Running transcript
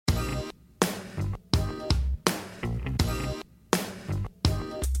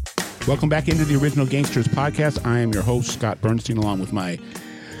Welcome back into the Original Gangsters podcast. I am your host, Scott Bernstein, along with my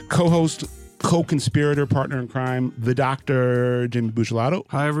co-host, co-conspirator, partner in crime, the Dr. Jimmy Bucciolato.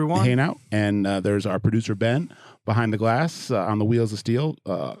 Hi, everyone. Hanging out. And there's our producer, Ben, behind the glass on the wheels of steel.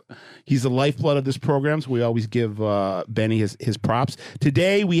 He's the lifeblood of this program, so we always give Benny his props.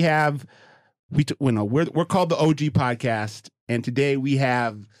 Today we have, we're called the OG podcast, and today we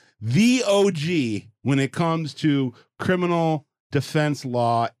have the OG when it comes to criminal defense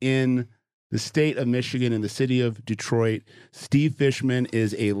law in the state of Michigan, in the city of Detroit. Steve Fishman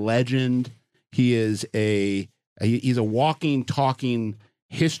is a legend. He is he's a walking, talking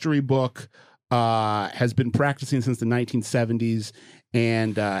history book, has been practicing since the 1970s,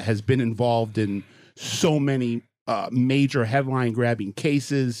 and has been involved in so many major headline-grabbing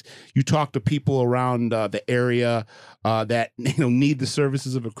cases. You talk to people around the area that need the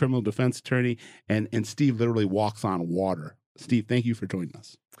services of a criminal defense attorney, and Steve literally walks on water. Steve, thank you for joining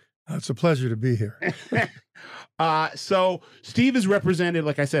us. It's a pleasure to be here. So Steve is represented,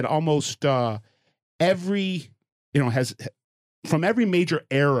 like I said, almost every, has from every major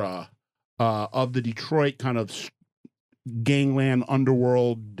era of the Detroit kind of gangland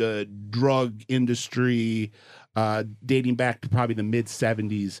underworld drug industry, dating back to probably the mid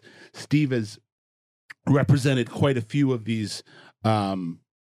 70s. Steve has represented quite a few of these,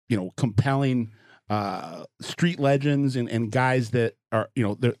 compelling street legends and guys that are,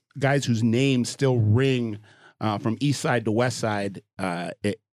 the guys whose names still ring from east side to west side,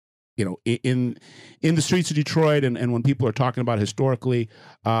 in the streets of Detroit. And when people are talking about historically,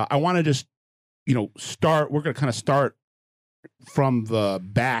 I want to just, start, we're going to kind of start from the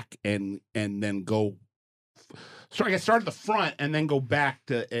back and then go. So I guess start at the front and then go back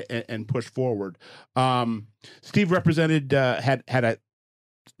to and push forward. Steve represented, had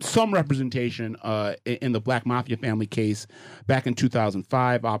some representation in the Black Mafia family case back in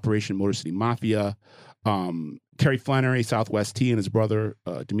 2005, Operation Motor City Mafia. Terry Flannery, Southwest T, and his brother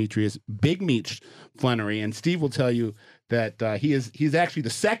Demetrius Big Meech Flannery. And Steve will tell you that he's actually the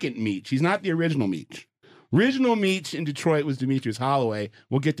second Meech. He's not the original Meech. Original Meech in Detroit was Demetrius Holloway.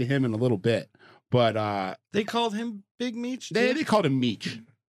 We'll get to him in a little bit. But they called him Big Meech? They called him Meech.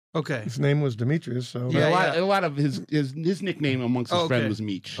 Okay. His name was Demetrius, so a lot of his nickname amongst his friends was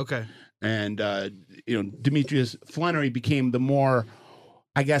Meech. Okay. And Demetrius Flannery became the more,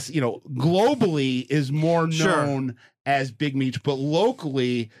 I guess, globally is more known as Big Meech, but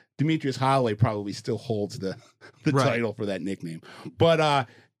locally Demetrius Holloway probably still holds the title for that nickname. But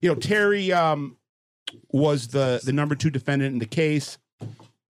Terry was the number 2 defendant in the case.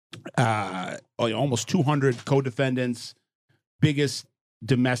 Almost 200 co-defendants, biggest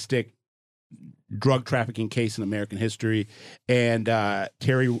domestic drug trafficking case in American history, and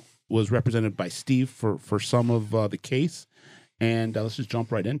Terry was represented by Steve for some of the case. And let's just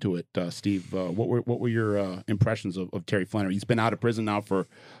jump right into it. Steve, what were your impressions of Terry Flannery? He's been out of prison now for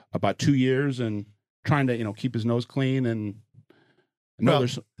about 2 years and trying to keep his nose clean. And I know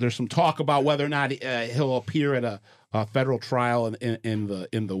there's some talk about whether or not he'll appear at a federal trial in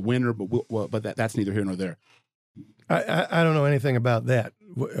the winter, but that's neither here nor there. I don't know anything about that,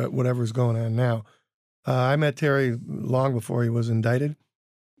 whatever's going on now. I met Terry long before he was indicted.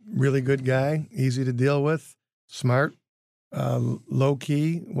 Really good guy, easy to deal with, smart, low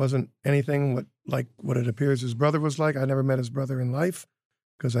key, wasn't anything like what it appears his brother was like. I never met his brother in life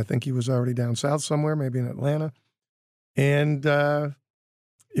because I think he was already down south somewhere, maybe in Atlanta. And,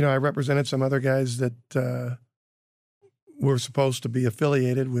 I represented some other guys that were supposed to be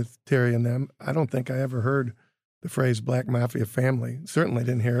affiliated with Terry and them. I don't think I ever heard the phrase Black Mafia family. Certainly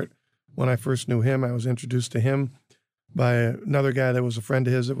didn't hear it when I first knew him. I was introduced to him by another guy that was a friend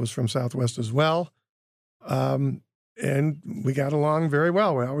of his that was from Southwest as well. And we got along very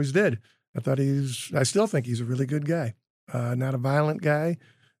well. We always did. I still think he's a really good guy. Not a violent guy,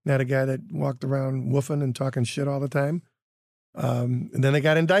 not a guy that walked around woofing and talking shit all the time. And then they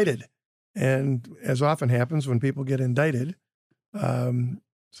got indicted. And as often happens when people get indicted,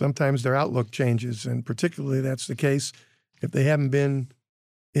 sometimes their outlook changes. And particularly that's the case if they haven't been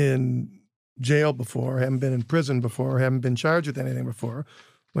in jail before, haven't been in prison before, haven't been charged with anything before.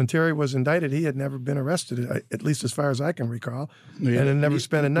 When Terry was indicted, he had never been arrested, at least as far as I can recall, and had never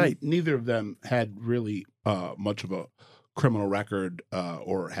spent a night. Neither of them had really much of a criminal record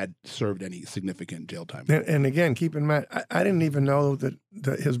or had served any significant jail time. And again, keep in mind, I didn't even know that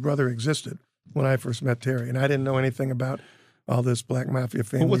his brother existed when I first met Terry, and I didn't know anything about all this Black Mafia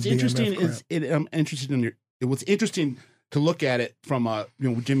family. Well, what's interesting crap. I'm interested in what's interesting to look at it from a,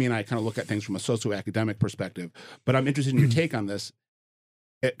 Jimmy and I kind of look at things from a socioacademic perspective, but I'm interested in your take on this.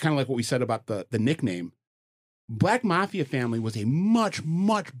 Kind of like what we said about the nickname. Black Mafia family was a much,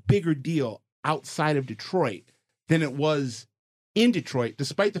 much bigger deal outside of Detroit than it was in Detroit,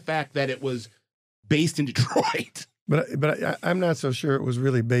 despite the fact that it was based in Detroit. I'm not so sure it was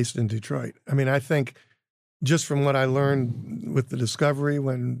really based in Detroit. I mean, I think just from what I learned with the discovery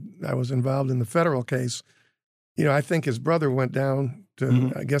when I was involved in the federal case, I think his brother went down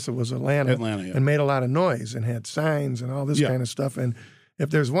to, I guess it was Atlanta, Yeah. and made a lot of noise and had signs and all this kind of stuff. And if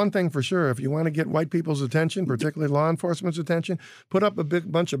there's one thing for sure, if you want to get white people's attention, particularly law enforcement's attention, put up a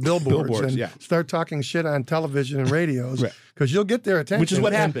big bunch of billboards and start talking shit on television and radios, because you'll get their attention. Which is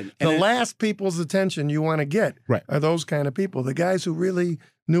what happened. And the last people's attention you want to get are those kind of people. The guys who really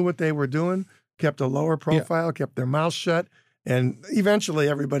knew what they were doing, kept a lower profile, kept their mouth shut, and eventually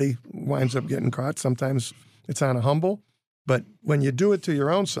everybody winds up getting caught. Sometimes it's on a humble. But when you do it to your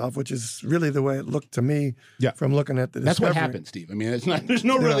own self, which is really the way it looked to me from looking at the discovery. That's what happened, Steve. I mean, it's not. There's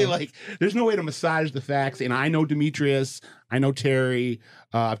no really there's no way to massage the facts. And I know Demetrius, I know Terry.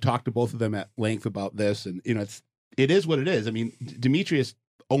 I've talked to both of them at length about this, and it is what it is. I mean, Demetrius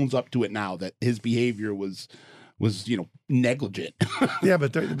owns up to it now that his behavior was negligent. Yeah,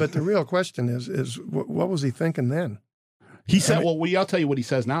 but the real question is what was he thinking then? He said, I'll tell you what he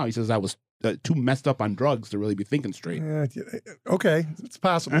says now. He says, I was too messed up on drugs to really be thinking straight. Okay, it's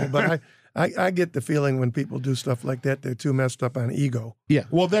possible, but I get the feeling when people do stuff like that, they're too messed up on ego. Yeah,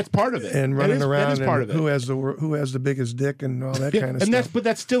 well, that's part of it. And running around, that is part of it. Who has the biggest dick and all that kind of stuff. But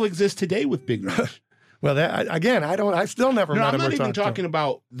that still exists today with Big Mitch. Well, I still never met him. I'm not even talking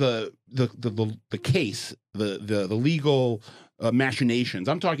about the case, the legal machinations.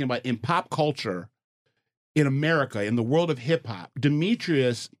 I'm talking about in pop culture, in America, in the world of hip hop.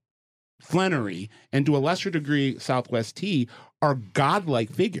 Demetrius Flannery, and to a lesser degree, Southwest T, are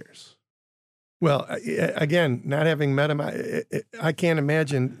godlike figures. Well, again, not having met him, I can't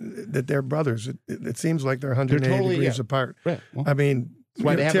imagine that they're brothers. It seems like they're 180 degrees apart. Right. Well, I mean, that's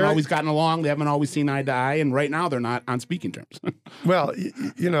why they haven't always gotten along. They haven't always seen eye to eye, and right now they're not on speaking terms. Well,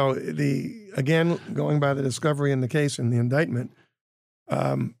 again, going by the discovery in the case and the indictment,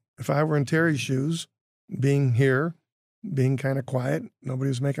 if I were in Terry's shoes, being here, being kind of quiet, nobody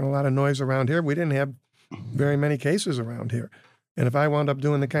was making a lot of noise around here. We didn't have very many cases around here. And if I wound up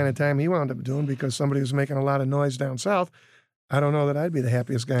doing the kind of time he wound up doing because somebody was making a lot of noise down south, I don't know that I'd be the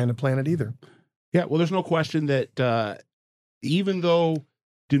happiest guy on the planet either. Yeah, well, there's no question that even though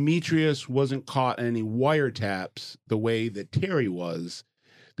Demetrius wasn't caught in any wiretaps the way that Terry was,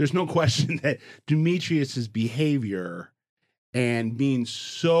 there's no question that Demetrius's behavior and being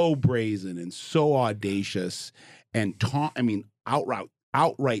so brazen and so audacious and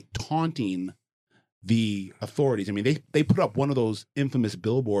outright taunting the authorities. I mean, they put up one of those infamous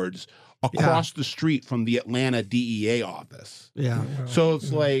billboards across the street from the Atlanta DEA office. Yeah. So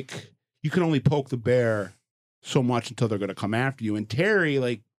it's like you can only poke the bear so much until they're going to come after you. And Terry,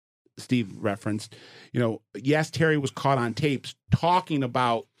 like Steve referenced, yes, Terry was caught on tapes talking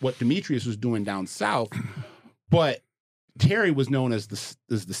about what Demetrius was doing down south, but Terry was known as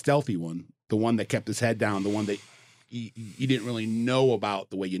the stealthy one, the one that kept his head down, the one that you didn't really know about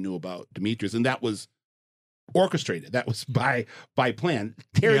the way you knew about Demetrius, and that was orchestrated. That was by plan.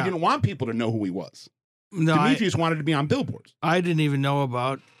 Terry didn't want people to know who he was. No, Demetrius wanted to be on billboards. I didn't even know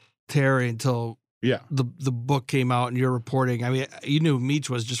about Terry until the book came out and you're reporting. I mean, you knew Meach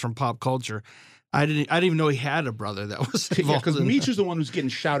was just from pop culture. I didn't even know he had a brother that was involved. Because Meach is the one who's getting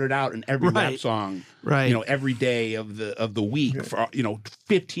shouted out in every rap song, every day of the week for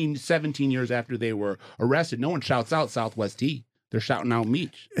 15, 17 years after they were arrested. No one shouts out Southwest T. They're shouting out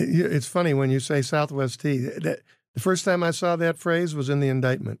Meach. It's funny when you say Southwest T. The first time I saw that phrase was in the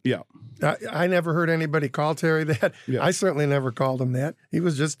indictment. Yeah. I never heard anybody call Terry that. Yeah. I certainly never called him that. He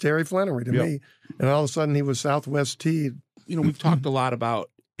was just Terry Flannery to me. And all of a sudden he was Southwest T. We've talked a lot about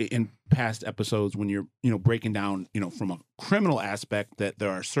in past episodes when you're, breaking down, from a criminal aspect that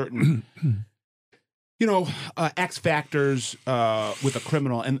there are certain, X factors with a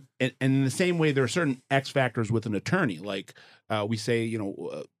criminal. And in the same way, there are certain X factors with an attorney. Like we say,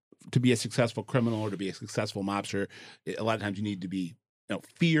 to be a successful criminal or to be a successful mobster, a lot of times you need to be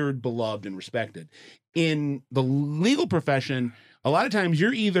feared, beloved, and respected. In the legal profession, a lot of times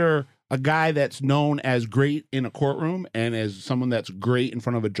you're either a guy that's known as great in a courtroom and as someone that's great in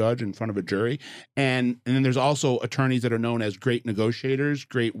front of a judge, in front of a jury. And then there's also attorneys that are known as great negotiators,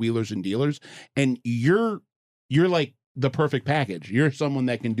 great wheelers and dealers. And you're like the perfect package. You're someone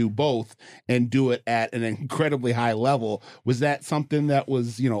that can do both and do it at an incredibly high level. Was that something that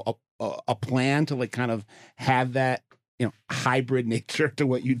was, a plan to like kind of have that, hybrid nature to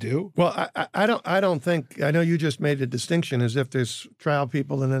what you do? Well, I don't think, I know you just made a distinction as if there's trial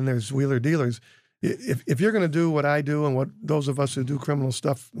people and then there's wheeler dealers. if you're going to do what I do and what those of us who do criminal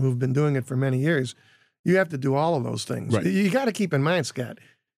stuff who've been doing it for many years, you have to do all of those things. Right. You got to keep in mind, Scott,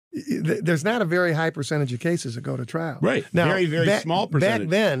 there's not a very high percentage of cases that go to trial. Right. Now, very, very small percentage. Back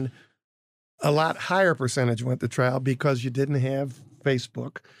then, a lot higher percentage went to trial because you didn't have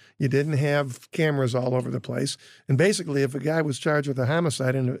Facebook. You didn't have cameras all over the place. And basically, if a guy was charged with a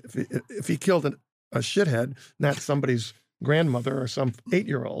homicide and if he killed a shithead, not somebody's grandmother or some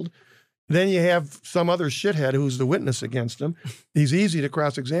 8-year-old, then you have some other shithead who's the witness against him. He's easy to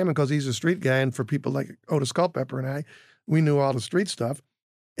cross-examine because he's a street guy. And for people like Otis Culpepper and I, we knew all the street stuff.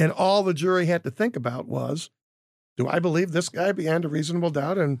 And all the jury had to think about was, do I believe this guy beyond a reasonable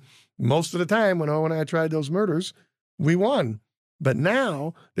doubt? And most of the time, when Owen and I tried those murders, we won. But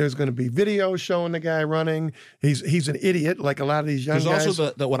now there's going to be videos showing the guy running. He's an idiot, like a lot of these young guys. There's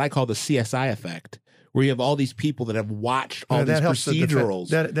also the what I call the CSI effect, where you have all these people that have watched all these procedurals.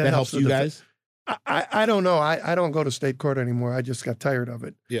 That helps you guys? I don't know. I don't go to state court anymore. I just got tired of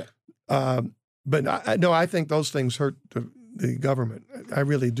it. Yeah. But I think those things hurt the government. I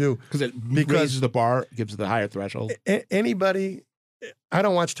really do. Because it raises the bar, gives it the higher threshold. Anybody, I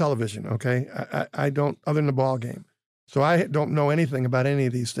don't watch television, okay? I don't, other than the ball game. So I don't know anything about any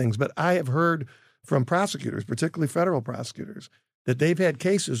of these things. But I have heard from prosecutors, particularly federal prosecutors, that they've had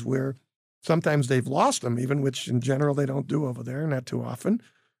cases where sometimes they've lost them even, which in general they don't do over there, not too often.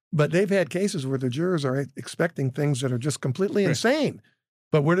 But they've had cases where the jurors are expecting things that are just completely insane.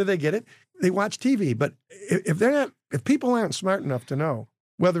 But where do they get it? They watch TV. But if people aren't smart enough to know,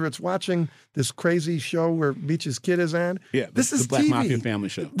 whether it's watching this crazy show where Beach's Kid is on, this is the Black TV. Mafia Family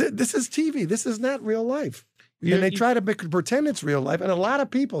Show. This is TV. This is not real life. And they try to pretend it's real life. And a lot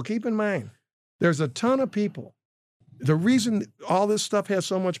of people, keep in mind, there's a ton of people. The reason all this stuff has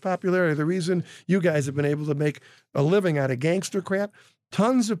so much popularity, the reason you guys have been able to make a living out of gangster crap,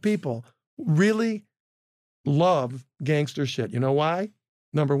 tons of people really love gangster shit. You know why?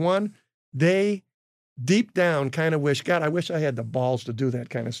 Number one, they deep down kind of wish, God, I wish I had the balls to do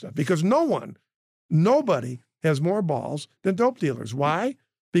that kind of stuff. Because nobody has more balls than dope dealers. Why?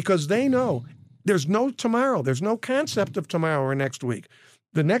 Because they know there's no tomorrow. There's no concept of tomorrow or next week.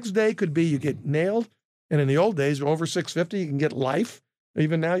 The next day could be you get nailed. And in the old days, over 650, you can get life.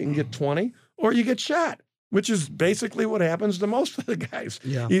 Even now, you can get 20, or you get shot, which is basically what happens to most of the guys.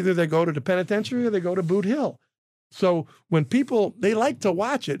 Yeah. Either they go to the penitentiary or they go to Boot Hill. So when people, they like to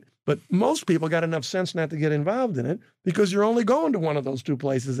watch it, but most people got enough sense not to get involved in it because you're only going to one of those two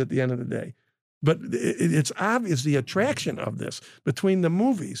places at the end of the day. But it's obvious the attraction of this between the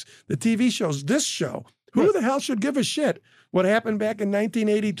movies, the TV shows, this show. Who the hell should give a shit what happened back in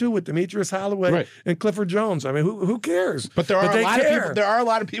 1982 with Demetrius Holloway and Clifford Jones? I mean, who cares? But there are a lot of people. There are a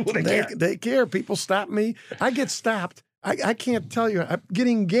lot of people that care. They care. People stop me. I get stopped. I can't tell you. I'm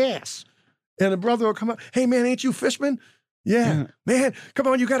getting gas, and a brother will come up. Hey man, ain't you Fishman? Yeah, man, come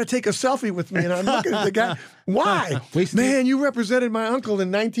on, you got to take a selfie with me. And I'm looking at the guy. Why? Man, you represented my uncle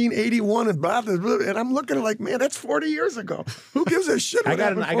in 1981 and blah, blah, blah. And I'm looking like, man, that's 40 years ago. Who gives a shit? I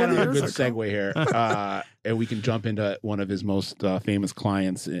got a good segue here. And we can jump into one of his most famous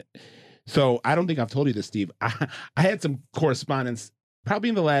clients. So I don't think I've told you this, Steve. I had some correspondence probably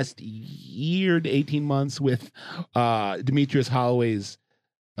in the last year to 18 months with Demetrius Holloway's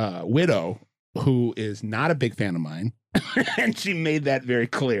widow, who is not a big fan of mine. And she made that very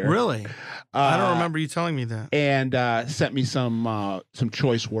clear. Really? I don't remember you telling me that. And sent me some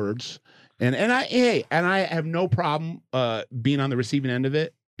choice words. And I have no problem being on the receiving end of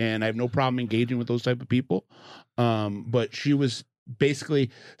it, and I have no problem engaging with those type of people. But she was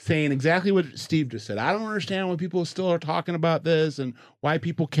basically saying exactly what Steve just said. I don't understand why people still are talking about this and why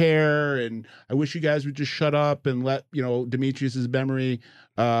people care. And I wish you guys would just shut up and let Demetrius's memory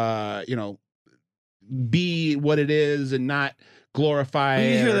be what it is and not glorify.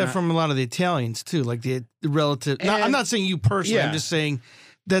 You hear that from a lot of the Italians too, like the relative. I'm not saying you personally. I'm just saying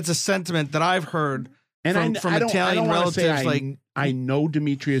that's a sentiment that I've heard from Italian relatives. I know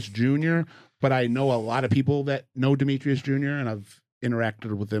Demetrius Jr., but I know a lot of people that know Demetrius Jr., and I've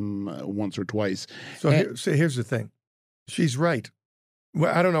interacted with him once or twice. So here's the thing. She's right.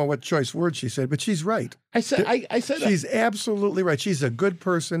 Well, I don't know what choice word she said, but she's right. I said she's absolutely right. She's a good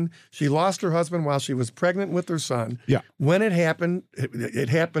person. She lost her husband while she was pregnant with her son. Yeah. When it happened, it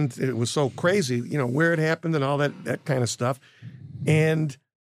happened. It was so crazy, where it happened and all that kind of stuff. And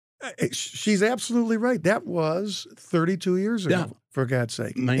she's absolutely right. That was 32 years ago, for God's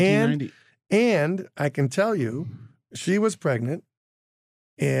sake. 1990. And I can tell you, she was pregnant,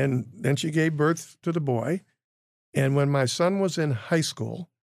 and then she gave birth to the boy. And when my son was in high school,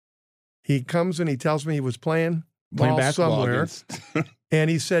 he comes and he tells me he was playing ball somewhere. And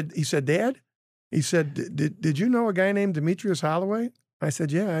he said, Dad, He said, did you know a guy named Demetrius Holloway? I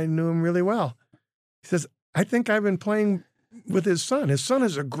said, yeah, I knew him really well. He says, I think I've been playing with his son. His son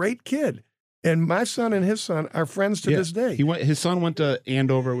is a great kid. And my son and his son are friends to this day. His son went to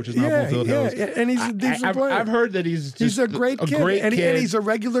Andover, which is now Bloomfield Hills. And he's a decent player. I've heard that he's a great kid. And he's a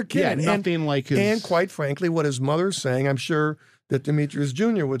regular kid. Yeah, nothing like his... And quite frankly, what his mother's saying, I'm sure that Demetrius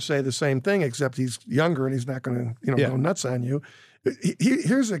Jr. would say the same thing, except he's younger and he's not going to go nuts on you.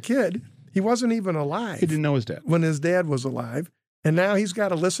 Here's a kid. He wasn't even alive. He didn't know his dad. When his dad was alive. And now he's got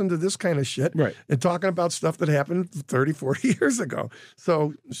to listen to this kind of shit and talking about stuff that happened 30, 40 years ago.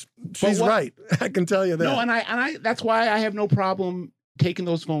 So she's right. I can tell you that. No, and I that's why I have no problem taking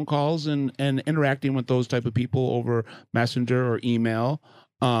those phone calls and interacting with those type of people over Messenger or email.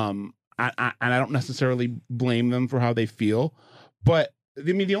 And I don't necessarily blame them for how they feel. But I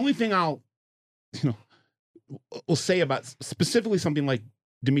mean, the only thing I'll say about specifically something like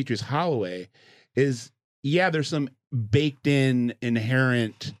Demetrius Holloway is, there's some baked in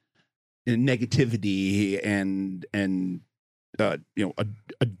inherent negativity and a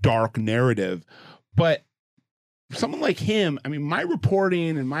dark narrative, but someone like him, I mean, my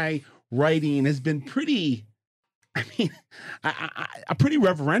reporting and my writing has been pretty, pretty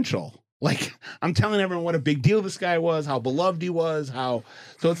reverential. Like, I'm telling everyone what a big deal this guy was, how beloved he was, so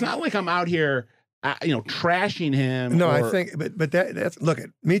it's not like I'm out here trashing him. No, I think, but that's look,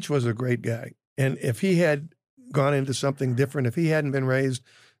 Meach was a great guy, and if he had gone into something different, if he hadn't been raised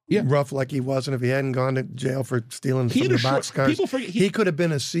rough like he was, and if he hadn't gone to jail for stealing from the boxcars, he could have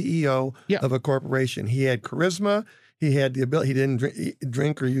been a CEO of a corporation. He had charisma. He had the ability. He didn't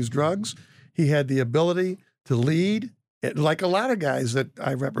drink or use drugs. He had the ability to lead, like a lot of guys that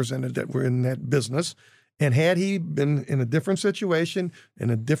I represented that were in that business. And had he been in a different situation, in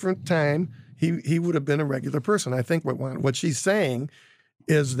a different time, he would have been a regular person. I think what she's saying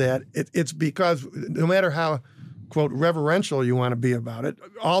is that it's because no matter how, quote, reverential you want to be about it,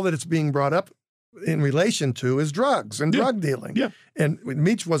 all that it's being brought up in relation to is drugs and drug dealing. Yeah. And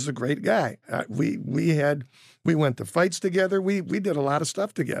Meach was a great guy. We went to fights together. We did a lot of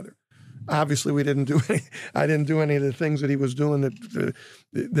stuff together. Obviously, I didn't do any of the things that he was doing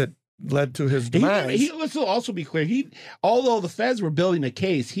that led to his demise. Let's also be clear. Although the feds were building a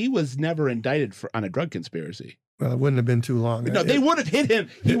case, he was never indicted on a drug conspiracy. Well, it wouldn't have been too long. No, they would have hit him.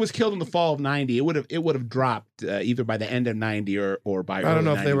 He was killed in the fall of '90. It would have dropped either by the end of '90 or by. I don't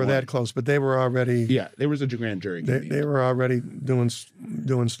know if they were that close, but they were already. Yeah, there was a grand jury. They were already doing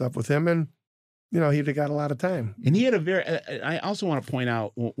stuff with him, and he'd got a lot of time. And he had a very. I also want to point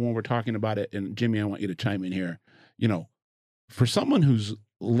out when we're talking about it, and Jimmy, I want you to chime in here. For someone whose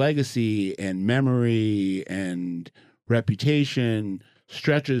legacy and memory and reputation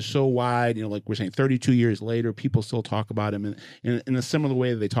stretches so wide, like we're saying, 32 years later, people still talk about him in a similar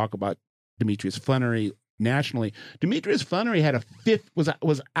way that they talk about Demetrius Flannery nationally. Demetrius Flannery had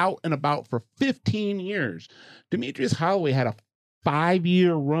was out and about for 15 years. Demetrius Holloway had a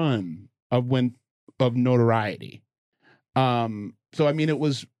 5-year run of notoriety. So I mean, it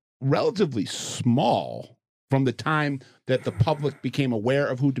was relatively small from the time that the public became aware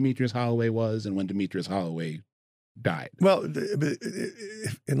of who Demetrius Holloway was and when Demetrius Holloway died. Well,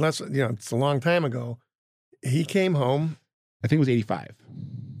 unless it's a long time ago. He came home. I think it was 85.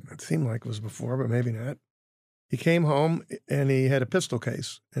 It seemed like it was before, but maybe not. He came home and he had a pistol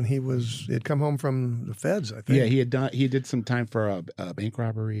case, and he had come home from the feds, I think. Yeah, he did some time for a bank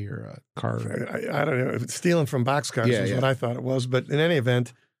robbery or a car. I don't know. Stealing from boxcars is what I thought it was, but in any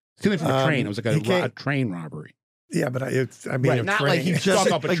event, stealing from a train. It was like a train robbery. Yeah, but I mean, right, not like he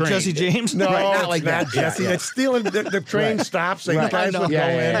stuck up a train. Jesse James. No, right, not like that. Jesse. It's stealing. The train stops, and guys would go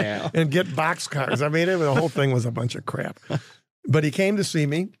in and get boxcars. I mean, the whole thing was a bunch of crap. But he came to see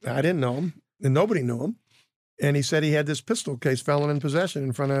me. I didn't know him, and nobody knew him. And he said he had this pistol case, felon in possession,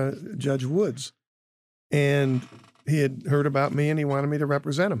 in front of Judge Woods. And he had heard about me, and he wanted me to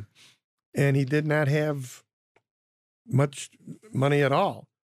represent him. And he did not have much money at all.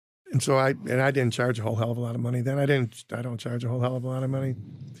 And so I didn't charge a whole hell of a lot of money then. I don't charge a whole hell of a lot of money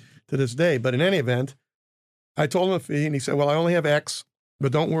to this day. But in any event, I told him a fee, and he said, well, I only have X,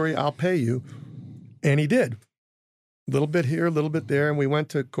 but don't worry, I'll pay you. And he did. A little bit here, a little bit there. And we went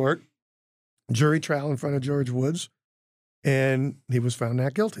to court, jury trial in front of George Woods, and he was found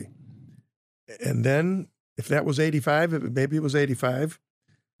not guilty. And then, if that was 85, maybe it was 85,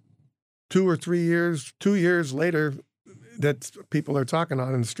 2 years later, that people are talking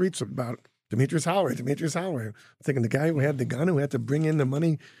on in the streets about Demetrius Holloway. I'm thinking the guy who had the gun, who had to bring in the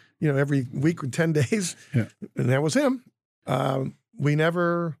money, every week or 10 days. Yeah. And that was him. We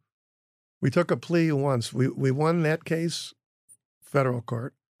took a plea once. We won that case, federal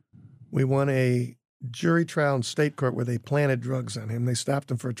court. We won a jury trial in state court where they planted drugs on him. They stopped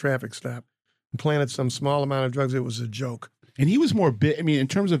him for a traffic stop and planted some small amount of drugs. It was a joke. And he was more, I mean, in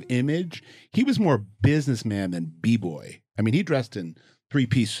terms of image, he was more businessman than B-boy. I mean, he dressed in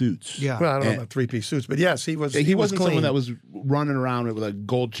three-piece suits. Yeah. Well, I don't know about three-piece suits, but yes, he was. He wasn't clean. someone that was running around with a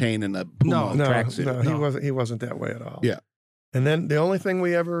gold chain and a Puma tracksuit. No, he wasn't that way at all. Yeah. And then the only thing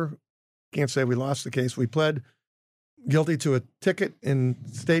we ever, can't say we lost the case, we pled guilty to a ticket in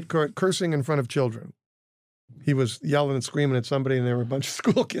state court, cursing in front of children. He was yelling and screaming at somebody, and there were a bunch of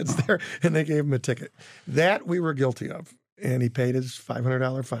school kids there, and they gave him a ticket. That we were guilty of, and he paid his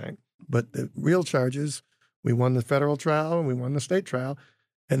 $500 fine. But the real charges, we won the federal trial, and we won the state trial,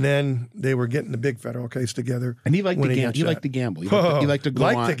 and then they were getting the big federal case together. And he liked to gamble. He liked to gamble. He liked to go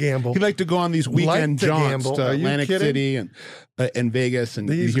He liked to go on these weekend jaunts to Atlantic City and Vegas, and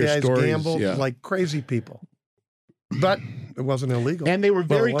these you hear guys stories. Gambled like crazy people. But it wasn't illegal. And they were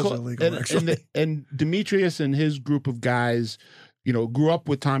very close. Illegal, and Demetrius and his group of guys, grew up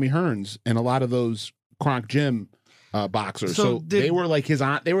with Tommy Hearns and a lot of those Kronk Gym boxers. So they were like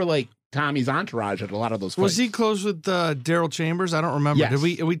they were like Tommy's entourage at a lot of those fights. Was he close with Daryl Chambers? I don't remember. Yes.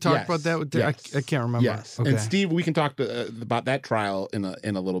 Did we talk about that with I can't remember. Yes. Okay. And Steve, we can talk about that trial in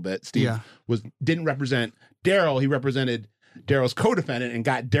a little bit. Steve didn't represent Daryl. He represented Daryl's co-defendant and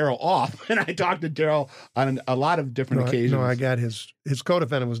got Daryl off. And I talked to Daryl on a lot of different occasions. I got his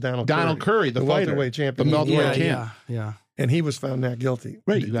co-defendant was Donald Curry, the welterweight champion. The welterweight champ. Yeah. And he was found not guilty.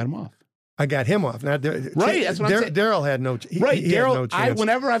 Right, you got him off. I got him off. Now, right, that's what I'm saying. Daryl had no chance. Right, Daryl. No chance.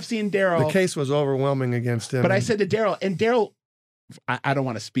 Whenever I've seen Daryl, the case was overwhelming against him. But I said to Daryl, and Daryl, I don't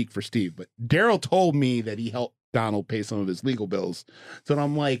want to speak for Steve, but Daryl told me that he helped Donald pay some of his legal bills. So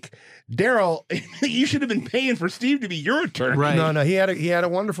I'm like, Daryl, you should have been paying for Steve to be your attorney. Right. No, he had a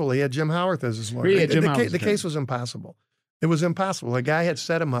wonderful. He had Jim Howarth as his lawyer. The case was impossible. It was impossible. A guy had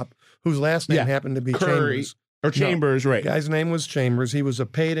set him up whose last name happened to be Curry. Chambers. Or Chambers, right. The guy's name was Chambers. He was a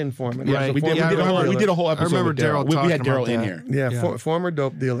paid informant. Right. We did a whole episode. I remember Daryl. We had Daryl in here. Yeah, former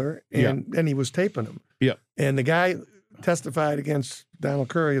dope dealer, and he was taping him. Yeah. And the guy testified against Donald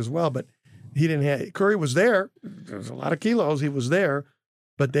Curry as well, but he didn't have. Curry was there. There was a lot of kilos. He was there,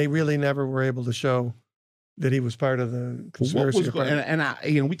 but they really never were able to show that he was part of the conspiracy.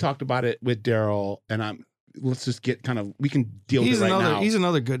 And we talked about it with Daryl, and let's just get we can deal with it right now. He's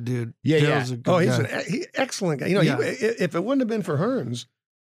another good dude. Yeah, Daryl's a good guy. He's an excellent guy. If it wouldn't have been for Hearns,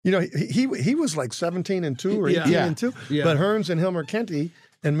 he was like 17-2 or 18-2. Yeah. But Hearns and Hilmer Kenty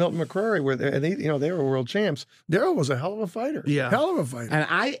and Milton McCrory were there, and they were world champs. Daryl was a hell of a fighter. Yeah, hell of a fighter.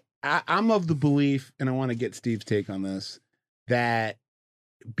 And I'm of the belief, and I want to get Steve's take on this, that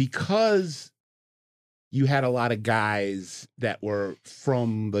because you had a lot of guys that were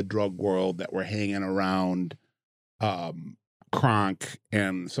from the drug world that were hanging around Kronk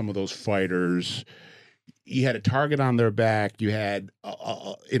and some of those fighters. You had a target on their back. You had,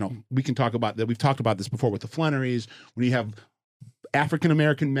 we can talk about that. We've talked about this before with the Flannerys. When you have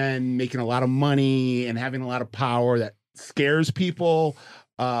African-American men making a lot of money and having a lot of power, that scares people.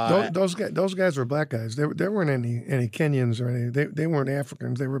 Those guys were black guys. There weren't any Kenyans or any. They weren't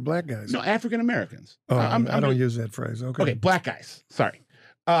Africans. They were black guys. No, African Americans. Oh, I don't use that phrase. Okay, black guys. Sorry.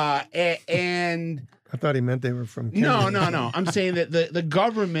 And I thought he meant they were from Kenya. No. I'm saying that the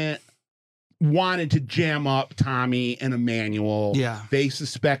government wanted to jam up Tommy and Emmanuel. Yeah. They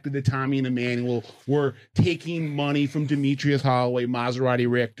suspected that Tommy and Emmanuel were taking money from Demetrius Holloway, Maserati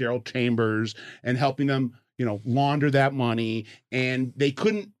Rick, Daryl Chambers, and helping them launder that money, and they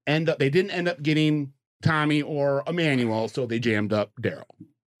didn't end up getting Tommy or Emmanuel, so they jammed up Daryl.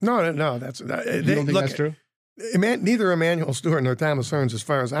 No, you don't think that's true? Neither Emmanuel Stewart nor Thomas Hearns, as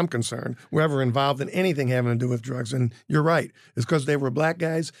far as I'm concerned, were ever involved in anything having to do with drugs. And you're right. It's because they were black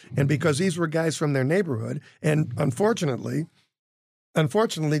guys and because these were guys from their neighborhood. And unfortunately,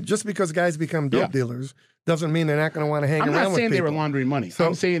 just because guys become dope dealers doesn't mean they're not going to want to hang around with people. I'm not saying they were laundering money. So,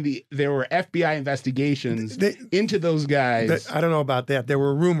 I'm saying there were FBI investigations into those guys. I don't know about that. There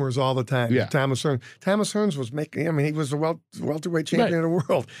were rumors all the time. Yeah. Thomas Hearns was he was the welterweight champion of the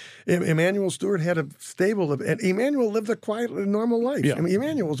world. Emmanuel Stewart had a stable and Emmanuel lived a quiet, normal life. Yeah.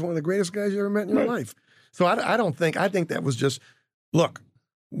 Emmanuel was one of the greatest guys you ever met in your life. So I think that was just, look,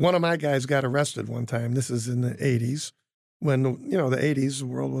 one of my guys got arrested one time. This is in the 80s when, the 80s, the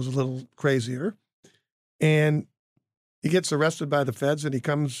world was a little crazier. And he gets arrested by the feds and he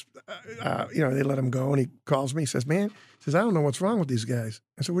comes, they let him go and he calls me. He says, I don't know what's wrong with these guys.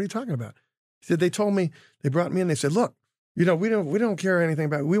 I said, what are you talking about? He said, they told me, they brought me in. They said, look, we don't care anything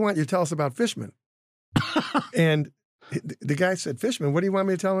about it. We want you to tell us about Fishman. And the guy said, Fishman, what do you want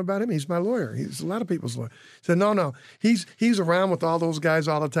me to tell him about him? He's my lawyer. He's a lot of people's lawyer. He said, no, he's around with all those guys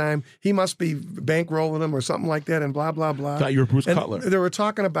all the time. He must be bankrolling them or something like that and blah, blah, blah. Thought you were Bruce and Cutler. They were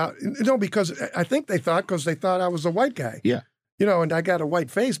talking about, no, because I think they thought I was a white guy. Yeah. You know, and I got a white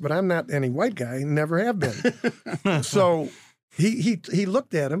face, but I'm not any white guy, never have been. So he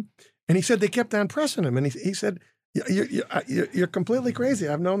looked at him and he said they kept on pressing him. And he said, you're completely crazy.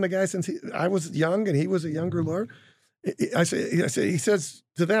 I've known the guy since I was young and he was a younger lawyer. He says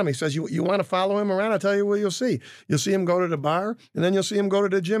to them, he says, you want to follow him around? I'll tell you what you'll see. You'll see him go to the bar, and then you'll see him go to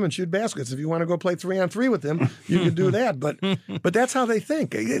the gym and shoot baskets. If you want to go play 3-on-3 with him, you can do that. But that's how they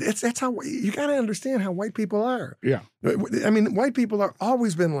think. That's how you got to understand how white people are. Yeah. I mean, white people are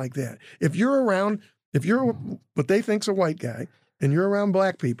always been like that. If you're what they think's a white guy, and you're around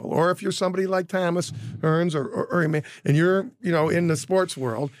black people, or if you're somebody like Thomas Hearns and you're, you know, in the sports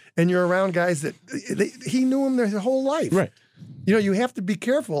world and you're around guys that he knew him their whole life. Right. You know, you have to be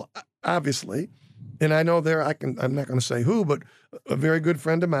careful, obviously. And I know I'm not going to say who, but a very good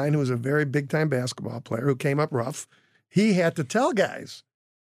friend of mine who was a very big time basketball player who came up rough, he had to tell guys,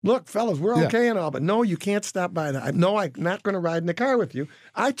 look, fellas, we're okay and all, but no, you can't stop by that. No, I'm not going to ride in the car with you.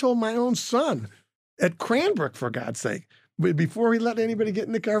 I told my own son at Cranbrook, for God's sake, before we let anybody get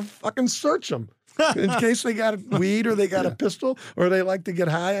in the car, fucking search them. In case they got weed or they got a pistol or they like to get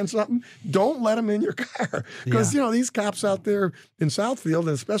high on something, don't let them in your car. Because, you know, these cops out there in Southfield, and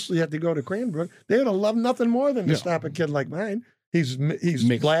especially had to go to Cranbrook, they would have loved nothing more than to stop a kid like mine. He's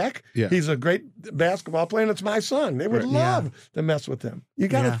black. Yeah. He's a great basketball player, and it's my son. They would love to mess with him. You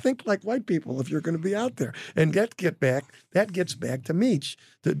got to think like white people if you're going to be out there. And that gets back to Meach,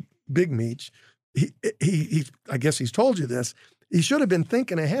 to Big Meach. He I guess he's told you this. He should have been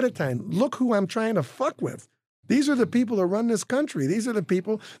thinking ahead of time. Look who I'm trying to fuck with. These are the people that run this country. These are the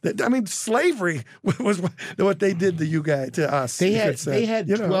people that, I mean, slavery was what they did to you guys, to us. They had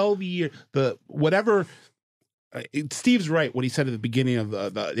 12 years. Steve's right when he said at the beginning of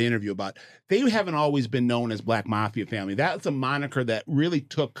the interview about they haven't always been known as Black Mafia family. That's a moniker that really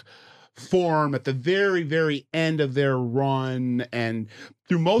took form at the very, very end of their run, and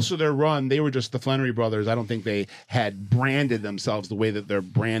through most of their run, they were just the Flannery brothers. I don't think they had branded themselves the way that they're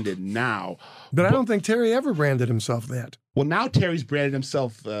branded now. But I don't think Terry ever branded himself that. Well, now Terry's branded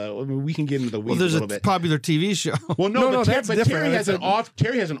himself. I mean, we can get into the weeds a little bit. There's a popular TV show. Well, no, that's different.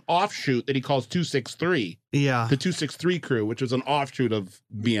 Terry has an offshoot that he calls 263. Yeah, the 263 crew, which is an offshoot of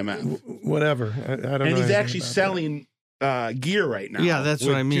BMF. Whatever. I don't know. And he's actually selling gear right now. Yeah, that's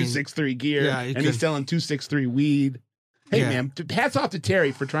what I mean. 263 gear, and he's selling 263 weed. Hey man, hats off to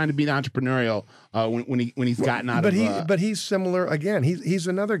Terry for trying to be entrepreneurial when he's gotten out of. But he's similar again. He's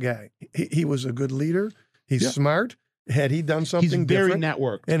another guy. He was a good leader. He's smart. Had he done something different, he's very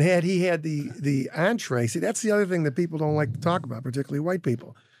networked, and had he had the entree. See, that's the other thing that people don't like to talk about, particularly white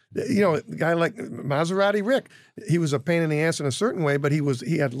people. You know, a guy like Maserati Rick, he was a pain in the ass in a certain way, but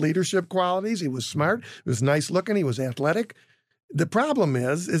he had leadership qualities. He was smart. He was nice looking. He was athletic. The problem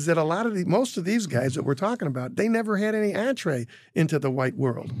is that most of these guys that we're talking about, they never had any entree into the white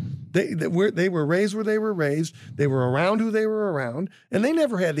world. They were raised where they were raised. They were around who they were around, and they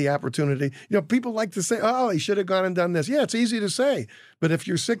never had the opportunity. You know, people like to say, "Oh, he should have gone and done this." Yeah, it's easy to say, but if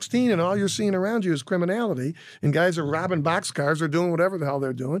you're 16 and all you're seeing around you is criminality, and guys are robbing boxcars or doing whatever the hell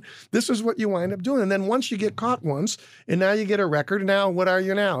they're doing, this is what you wind up doing. And then once you get caught once, and now you get a record. Now, what are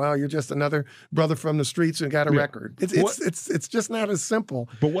you now? Oh, you're just another brother from the streets and got a record. It's just not as simple.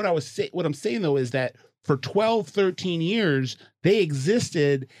 But what I'm saying though is that for 12, 13 years, they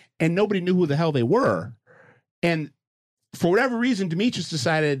existed and nobody knew who the hell they were. And for whatever reason, Demetrius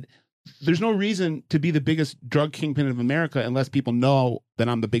decided there's no reason to be the biggest drug kingpin of America unless people know that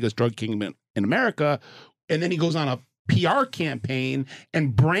I'm the biggest drug kingpin in America. And then he goes on a PR campaign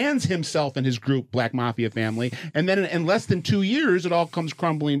and brands himself and his group Black Mafia Family. And then in less than 2 years, it all comes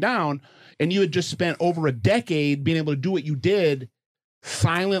crumbling down. And you had just spent over a decade being able to do what you did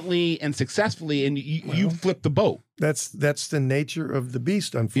silently and successfully, and you flipped the boat. That's the nature of the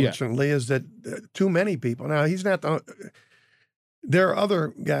beast, unfortunately, is that too many people. Now, he's not there are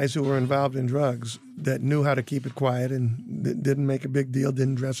other guys who were involved in drugs that knew how to keep it quiet and didn't make a big deal,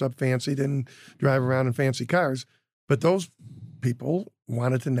 didn't dress up fancy, didn't drive around in fancy cars. But those people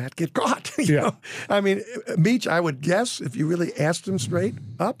wanted to not get caught. You know? I mean, Meach, I would guess, if you really asked him straight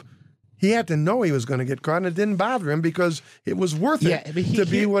up, he had to know he was going to get caught, and it didn't bother him because it was worth it to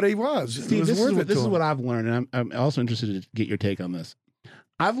be what he was. Steve, this is what I've learned, and I'm also interested to get your take on this.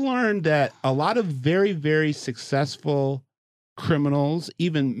 I've learned that a lot of very, very successful criminals,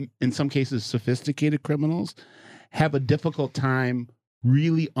 even in some cases sophisticated criminals, have a difficult time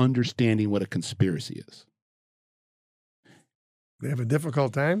really understanding what a conspiracy is. they have a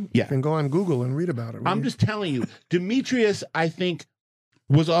difficult time, Yeah. you can go on Google and read about it. I'm just telling you, Demetrius, I think,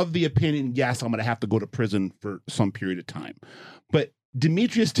 was of the opinion, yes, I'm going to have to go to prison for some period of time. But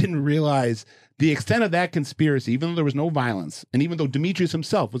Demetrius didn't realize the extent of that conspiracy, even though there was no violence, and even though Demetrius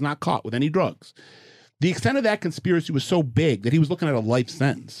himself was not caught with any drugs, the extent of that conspiracy was so big that he was looking at a life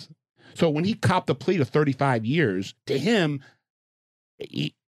sentence. So when he copped a plea to 35 years, to him,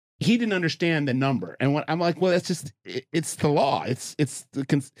 he didn't understand the number. And what I'm like, well, that's just, it's the law. It's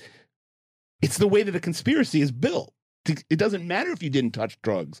the way that a conspiracy is built. It doesn't matter if you didn't touch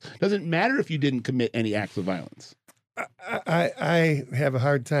drugs. It doesn't matter if you didn't commit any acts of violence. I have a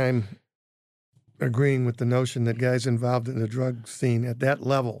hard time agreeing with the notion that guys involved in the drug scene at that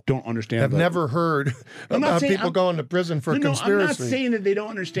level don't understand. I've never heard about people going to prison for conspiracy. I'm not saying that they don't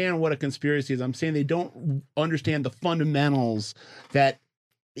understand what a conspiracy is. I'm saying they don't understand the fundamentals, that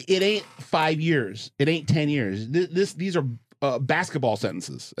it ain't 5 years. It ain't 10 years. These are basketball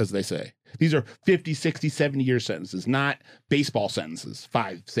sentences, as they say. These are 50, 60, 70-year sentences, not baseball sentences,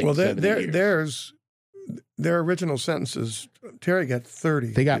 5, 6, 7 years. Their original sentences, Terry got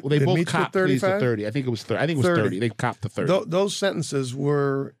 30. They both copped 30. I think it was 30. I think it was 30. They copped the 30. Those sentences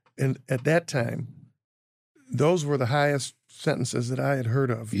were, at that time, those were the highest sentences that I had heard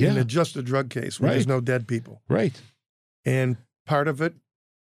of in just a drug case where there's no dead people. Right. And part of it,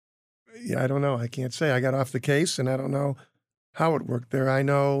 I don't know. I can't say. I got off the case, and I don't know how it worked there. I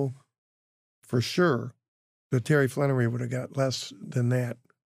know for sure that Terry Flannery would have got less than that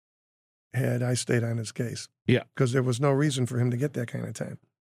had I stayed on his case. Yeah. Because there was no reason for him to get that kind of time.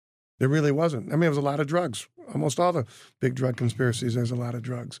 There really wasn't. I mean, it was a lot of drugs. Almost all the big drug conspiracies, there's a lot of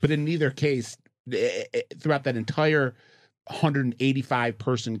drugs. But in neither case, throughout that entire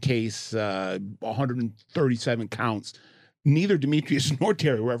 185-person case, 137 counts, neither Demetrius nor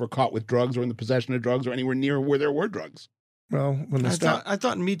Terry were ever caught with drugs or in the possession of drugs or anywhere near where there were drugs. Well, when I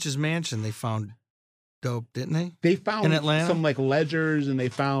thought in Meach's mansion they found dope, didn't they? They found in Atlanta some like ledgers, and they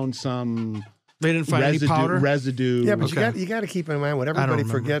found some. They didn't find any powder residue. Yeah, but you got to keep in mind what everybody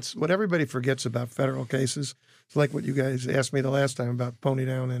forgets. What everybody forgets about federal cases. It's like what you guys asked me the last time about Pony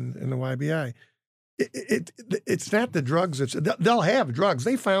Down and the YBI. It's not the drugs. They'll have drugs.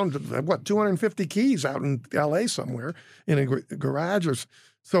 They found 250 keys out in L.A. somewhere in a garage,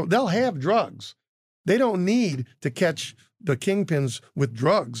 so they'll have drugs. They don't need to catch the kingpins with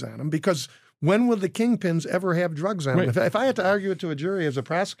drugs on them, because when will the kingpins ever have drugs on them? If I had to argue it to a jury as a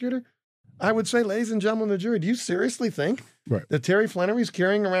prosecutor, I would say, ladies and gentlemen of the jury, do you seriously think that Terry Flannery's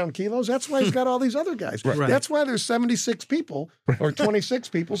carrying around kilos? That's why he's got all these other guys. That's why there's 76 people or 26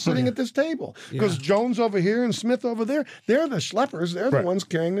 people sitting at this table. Because Jones over here and Smith over there, they're the schleppers. They're the ones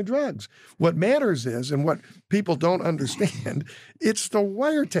carrying the drugs. What matters is, and what people don't understand, it's the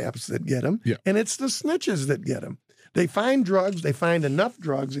wiretaps that get them, and it's the snitches that get them. They find drugs. They find enough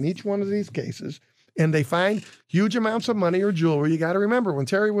drugs in each one of these cases, and they find huge amounts of money or jewelry. You got to remember, when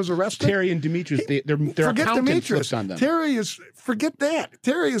Terry was arrested, Terry and Demetrius, their accountants flipped on them. Forget that.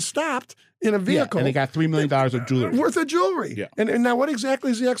 Terry is stopped in a vehicle, and they got $3 million of jewelry. Worth of jewelry. Yeah. And now, what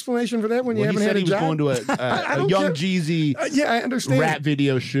exactly is the explanation for that when you haven't had a job? He was going to a Young Jeezy I understand. rap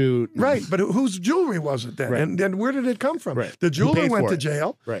video shoot. Right, but whose jewelry was it then? And then where did it come from? Right. The jeweler went to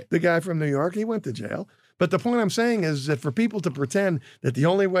jail. Right. The guy from New York, he went to jail. But the point I'm saying is that for people to pretend that the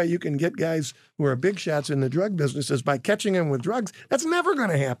only way you can get guys who are big shots in the drug business is by catching them with drugs, that's never going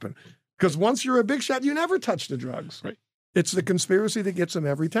to happen. Because once you're a big shot, you never touch the drugs. Right. It's the conspiracy that gets them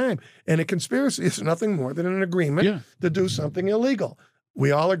every time. And a conspiracy is nothing more than an agreement to do something illegal. We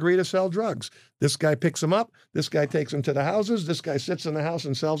all agree to sell drugs. This guy picks them up. This guy takes them to the houses. This guy sits in the house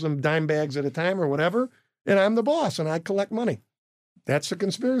and sells them dime bags at a time or whatever. And I'm the boss, and I collect money. That's a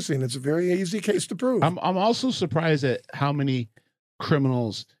conspiracy, and it's a very easy case to prove. I'm also surprised at how many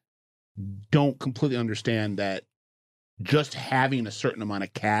criminals don't completely understand that just having a certain amount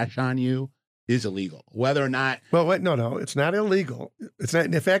of cash on you is illegal, whether or not. Well, wait, no, it's not illegal. It's not.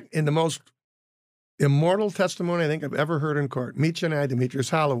 In fact, in the most immortal testimony I think I've ever heard in court, Meach and I, Demetrius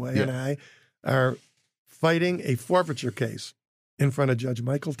Holloway and I, are fighting a forfeiture case in front of Judge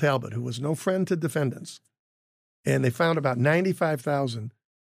Michael Talbot, who was no friend to defendants. And they found about $95,000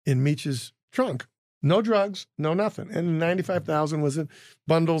 in Meach's trunk. No drugs, no nothing. And $95,000 was in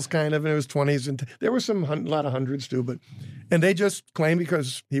bundles kind of, and it was 20s. And there were a lot of hundreds too. And they just claimed,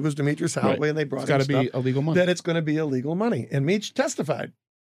 because he was Demetrius Holloway and they brought him stuff, it's got to be illegal money. That it's going to be illegal money. And Meach testified.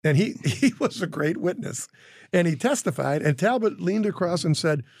 And he was a great witness. And he testified, and Talbot leaned across and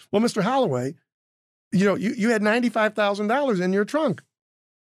said, well, Mr. Holloway, you had $95,000 in your trunk.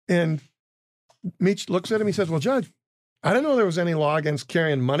 And Meach looks at him, he says, well, Judge, I didn't know there was any law against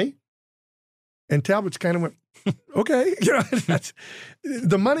carrying money. And Talmadge kind of went, okay. That's,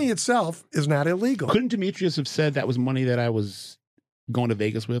 the money itself is not illegal. Couldn't Demetrius have said that was money that I was going to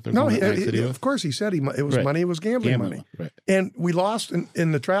Vegas with? Or no, of course he said it was money. It was gambling money. Right. And we lost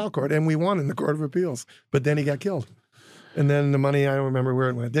in the trial court, and we won in the Court of Appeals. But then he got killed. And then the money, I don't remember where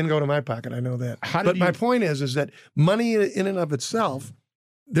it went. It didn't go to my pocket. I know that. But my point is that money in and of itself,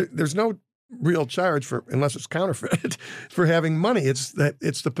 there's no real charge for, unless it's counterfeit, for having money. It's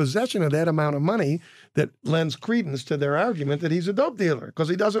the possession of that amount of money that lends credence to their argument that he's a dope dealer because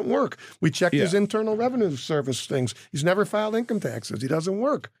he doesn't work. We checked his Internal Revenue Service things. He's never filed income taxes. He doesn't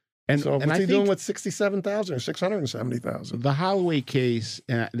work. And what's he doing with $67,000 or $670,000? The Holloway case,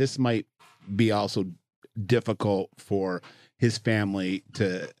 this might be also difficult for his family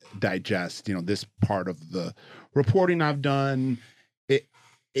to digest. This part of the reporting I've done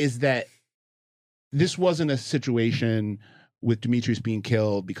is that this wasn't a situation with Demetrius being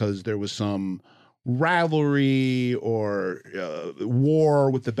killed because there was some rivalry or war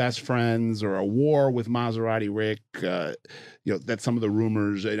with the best friends or a war with Maserati Rick. That's some of the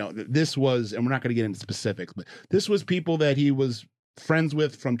rumors. This was, and we're not going to get into specifics, but this was people that he was friends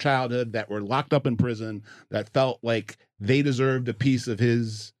with from childhood that were locked up in prison that felt like they deserved a piece of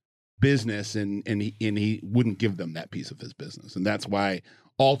his business, and he wouldn't give them that piece of his business, and that's why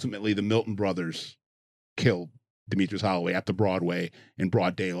ultimately the Milton brothers killed Demetrius Holloway at the Broadway in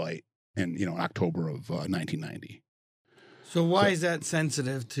broad daylight in October of 1990. So why is that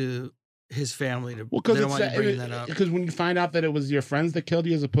sensitive to his family? They don't want you bringing that up. Because when you find out that it was your friends that killed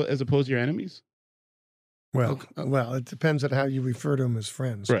you as opposed to your enemies. Well, it depends on how you refer to them as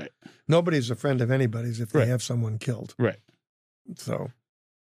friends. Right. Nobody's a friend of anybody's if they have someone killed. Right. So.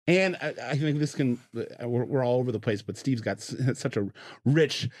 And I think this we're all over the place, but Steve's got such a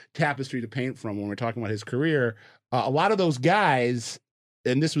rich tapestry to paint from when we're talking about his career. A lot of those guys,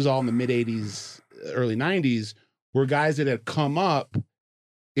 and this was all in the mid-'80s, early 90s, were guys that had come up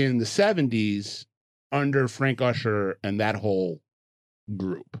in the 70s under Frank Usher and that whole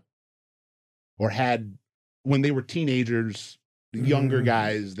group. Or had, when they were teenagers, younger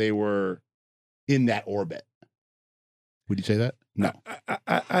guys, they were in that orbit. Would you say that? No.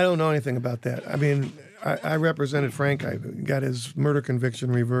 I don't know anything about that. I mean, I represented Frank. I got his murder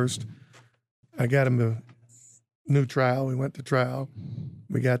conviction reversed. I got him a new trial. We went to trial.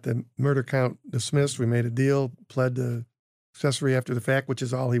 We got the murder count dismissed. We made a deal, pled to accessory after the fact, which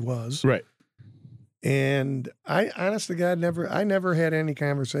is all he was. Right. And I, honest to God, I never had any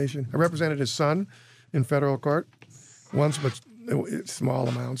conversation. I represented his son in federal court once, but small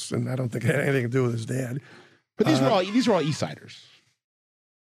amounts, and I don't think it had anything to do with his dad. But these were all East Siders.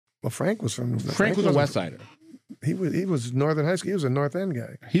 Well, Frank was from. Frank was a West Sider. He was Northern High School. He was a North End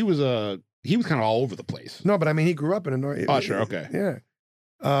guy. He was kind of all over the place. No, but I mean, he grew up in a North. Oh, sure, okay, yeah.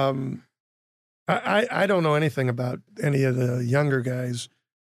 I don't know anything about any of the younger guys,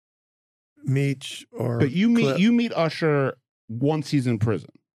 Meach or. But you meet Usher once he's in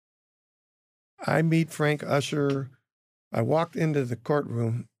prison. I meet Frank Usher. I walked into the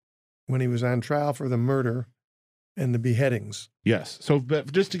courtroom when he was on trial for the murder and the beheadings. Yes. So,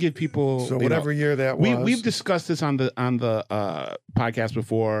 but just to give people, whatever year that was, we've discussed this on the podcast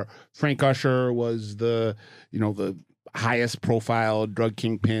before. Frank Usher was the highest profile drug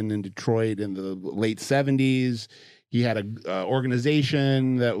kingpin in Detroit in the late 70s. He had a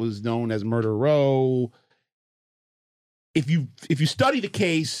organization that was known as Murder Row. If you study the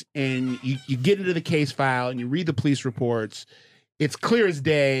case and you get into the case file and you read the police reports, it's clear as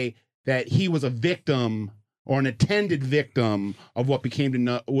day that he was a victim or an attended victim of what became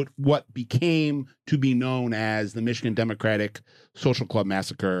to be known as the Michigan Democratic Social Club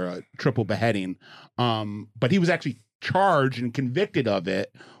Massacre, triple beheading. But he was actually charged and convicted of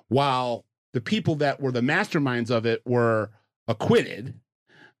it, while the people that were the masterminds of it were acquitted.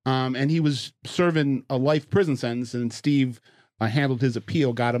 And he was serving a life prison sentence, and Steve handled his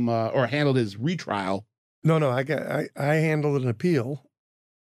appeal, handled his retrial. No, I handled an appeal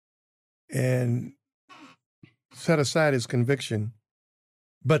and set aside his conviction.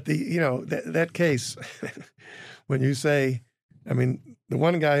 But that case, when you say, I mean, the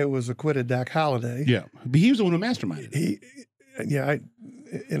one guy who was acquitted, Doc Holliday. Yeah, but he was the one who masterminded.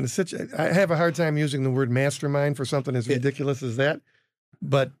 I have a hard time using the word mastermind for something as ridiculous as that.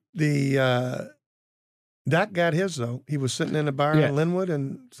 But Doc got his, though. He was sitting in a bar in Linwood,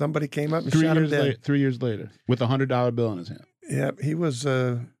 and somebody came up and shot him dead. 3 years later, with a $100 bill in his hand. Yeah, he was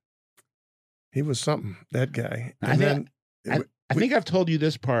something, that guy. I think I've told you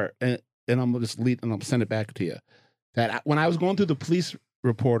this part, and I'm going to and I'll send it back to you. That when I was going through the police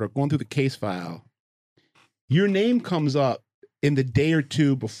report or going through the case file, your name comes up in the day or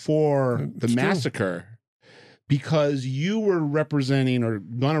two before the massacre because you were representing or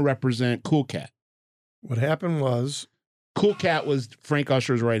going to represent Cool Cat. What happened was Cool Cat was Frank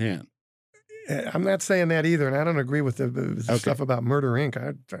Usher's right hand. I'm not saying that either, and I don't agree with the stuff about Murder Inc.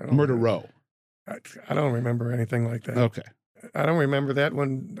 I don't Murder Row. I don't remember anything like that. Okay. I don't remember that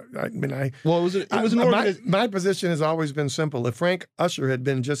when, well, it was an my position has always been simple. If Frank Usher had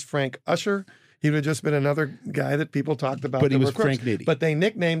been just Frank Usher, he would have just been another guy that people talked about. But he was Frank Nitti. But they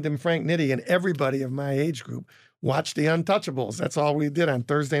nicknamed him Frank Nitti, and everybody of my age group watched The Untouchables. That's all we did on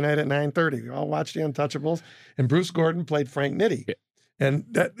Thursday night at 9:30. We all watched The Untouchables, and Bruce Gordon played Frank Nitti. Yeah. And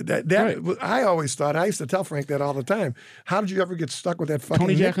that I always thought, I used to tell Frank that all the time. How did you ever get stuck with that fucking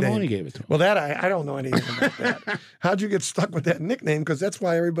nickname? Tony Giacomoni gave it to him. Well, that I don't know anything about that. How'd you get stuck with that nickname? Because that's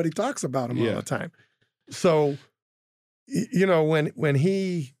why everybody talks about him all the time. So, you know, when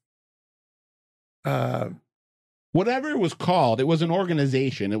he... whatever it was called, it was an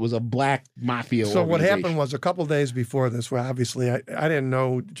organization. It was a black mafia organization. So what happened was a couple days before this, where obviously I didn't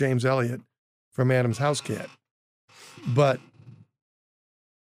know James Elliott from Adam's House Cat, but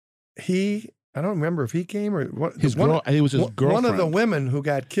I don't remember if he came or what. It was his girlfriend. One of the women who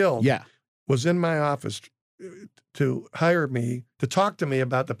got killed was in my office to hire me, to talk to me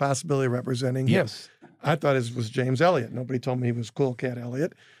about the possibility of representing him. I thought it was James Elliott. Nobody told me he was Cool Cat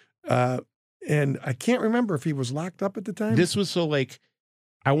Elliott. And I can't remember if he was locked up at the time. This was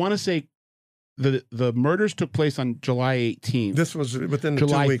I want to say the murders took place on July 18th. This was within the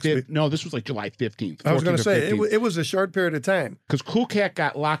 2 weeks. No, this was like July 15th. I was going to say, it was a short period of time. Because Cool Cat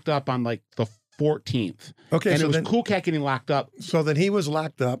got locked up on like the 14th. Okay. And it was Cool Cat getting locked up. So then he was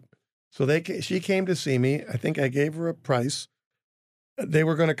locked up. So she came to see me. I think I gave her a price. They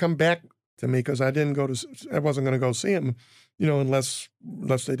were going to come back to me because I wasn't going to go see him, you know, unless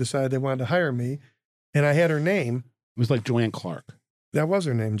they decided they wanted to hire me. And I had her name. It was like Joanne Clark. That was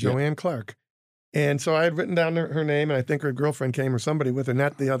her name, Joanne Clark. And so I had written down her name, and I think her girlfriend came or somebody with her,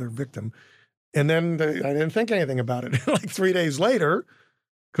 not the other victim. And then I didn't think anything about it. Like 3 days later,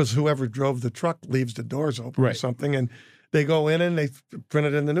 because whoever drove the truck leaves the doors open or something, and they go in and they print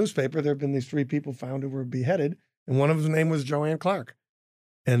it in the newspaper. There have been these 3 people found who were beheaded, and one of them's name was Joanne Clark.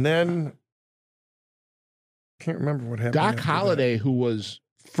 And then I can't remember what happened. Doc Holliday, who was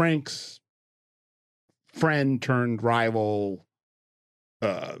Frank's friend turned rival,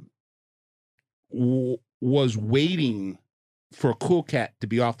 was waiting for Cool Cat to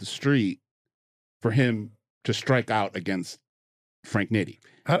be off the street for him to strike out against Frank Nitti.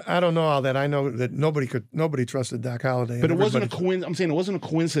 I don't know all that. I know that nobody trusted Doc Holliday. But it wasn't a coincidence. I'm saying it wasn't a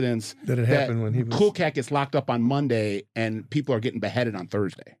coincidence that it happened when he was... Cool Cat gets locked up on Monday and people are getting beheaded on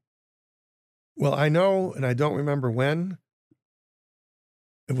Thursday. Well, I know, and I don't remember when.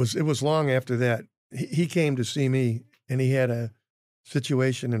 It was long after that. He came to see me, and he had a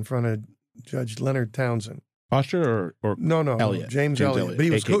situation in front of Judge Leonard Townsend. Usher or no, Elliott. James Elliott. But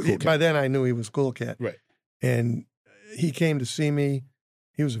he was cool. By then I knew he was Cool Cat. Right. And he came to see me.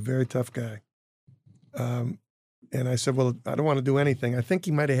 He was a very tough guy. And I said, well, I don't want to do anything. I think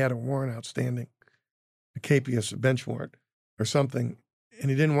he might have had a warrant outstanding, a capias, a bench warrant or something. And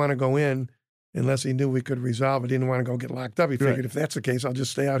he didn't want to go in unless he knew we could resolve it. He didn't want to go get locked up. He figured if that's the case, I'll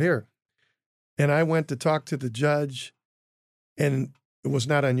just stay out here. And I went to talk to the judge, and it was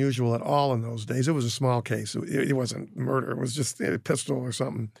not unusual at all in those days. It was a small case. It wasn't murder. It was just a pistol or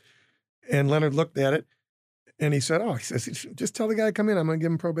something. And Leonard looked at it, and he said, he says, just tell the guy to come in. I'm going to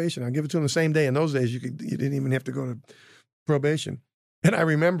give him probation. I'll give it to him the same day. In those days, you didn't even have to go to probation. And I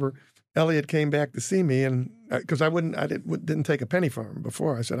remember Elliott came back to see me, and because I didn't take a penny from him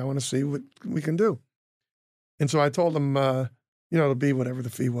before. I said, I want to see what we can do. And so I told him, it'll be whatever the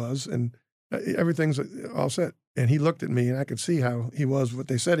fee was, and everything's all set. And he looked at me, and I could see how he was what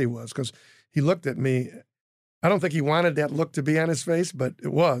they said he was, because he looked at me. I don't think he wanted that look to be on his face, but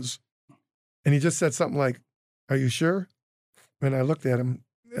it was. And he just said something like, are you sure? And I looked at him,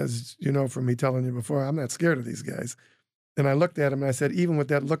 as you know from me telling you before, I'm not scared of these guys. And I looked at him, and I said, even with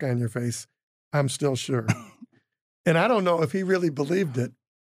that look on your face, I'm still sure. And I don't know if he really believed it,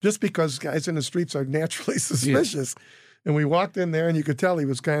 just because guys in the streets are naturally suspicious. Yeah. And we walked in there, and you could tell he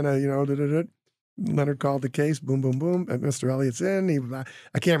was kind of, Leonard called the case, boom, boom, boom. And Mr. Elliott's in.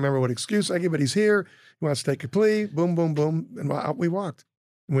 I can't remember what excuse I gave, but he's here. He wants to take a plea, boom, boom, boom. And out we walked.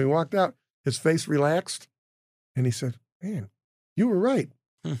 And we walked out. His face relaxed. And he said, man, you were right.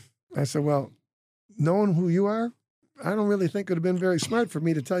 I said, well, knowing who you are, I don't really think it would have been very smart for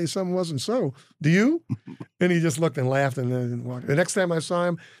me to tell you something wasn't so. Do you? And he just looked and laughed and then walked. The next time I saw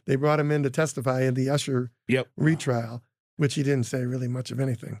him, they brought him in to testify in the Usher retrial, which he didn't say really much of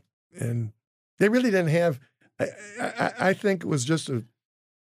anything. And they really didn't have, I think it was just a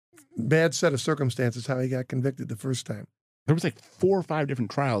bad set of circumstances how he got convicted the first time. There was like 4 or 5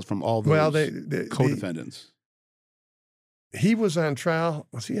 different trials from all those co-defendants. He was on trial.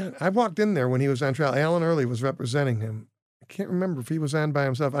 I walked in there when he was on trial. Alan Early was representing him. I can't remember if he was on by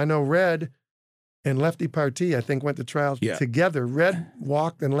himself. I know Red and Lefty Partee, I think, went to trial together. Red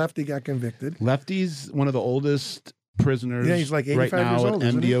walked and Lefty got convicted. Lefty's one of the oldest prisoners. Yeah, he's like 85 right now years old,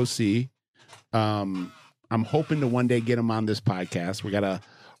 at MDOC. I'm hoping to one day get him on this podcast. We got to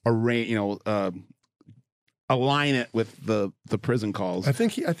align it with the prison calls. I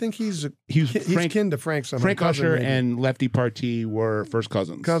think he's Frank, kin to Frank. Frank Usher and Lefty Partee were first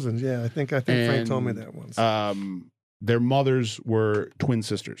cousins. Cousins, yeah. I think Frank told me that once. Their mothers were twin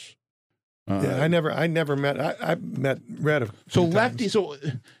sisters. I never met. I met Red. So Lefty's.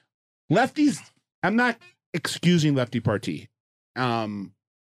 I'm not excusing Lefty Partee.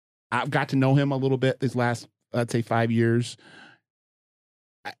 I've got to know him a little bit these last, I'd say, 5 years.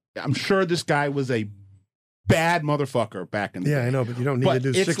 I'm sure this guy was a bad motherfucker back in the day. I know, but you don't need to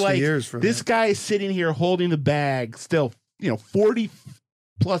do 60 years for this guy is sitting here holding the bag still, 40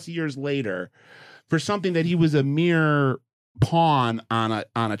 plus years later for something that he was a mere pawn on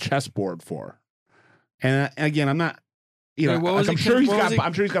a chessboard for. And again, I'm not, I'm sure he's got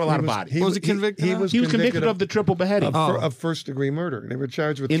a lot of bodies. What was he convicted of? He was convicted of the triple beheading. Of first-degree murder. They were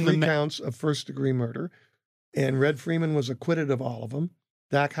charged with 3 counts of first-degree murder. And Red Freeman was acquitted of all of them.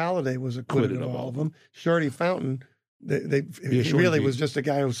 Doc Holliday was acquitted of all of them. Shorty Fountain, he really was just a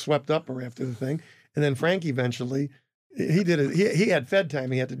guy who swept up her after the thing. And then Frank eventually, he did it. He had Fed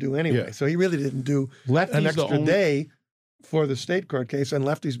time he had to do anyway. Yeah. So he really didn't do an extra day for the state court case, and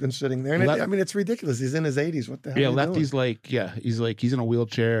Lefty's been sitting there. And it's ridiculous. He's in his 80s. What the hell? Yeah, Lefty's doing? He's in a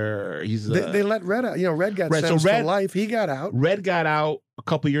wheelchair. They let Red out. Red got sentenced to life. He got out. Red got out a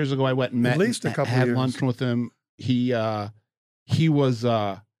couple years ago. I went and met. At least a couple had years. lunch with him. He was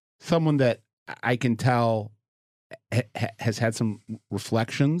someone that I can tell has had some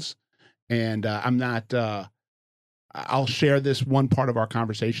reflections, and I'm not. I'll share this one part of our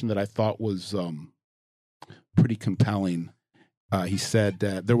conversation that I thought was pretty compelling. He said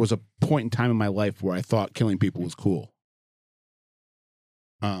there was a point in time in my life where I thought killing people was cool,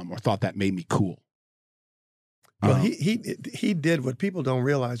 or thought that made me cool. Well, he did what people don't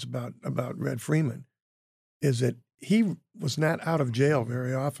realize about Red Freeman is that he was not out of jail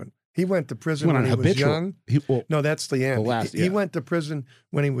very often. He went to prison when he was young. No, that's the end. He went to prison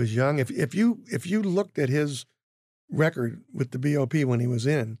when he was young. If you looked at his record with the BOP when he was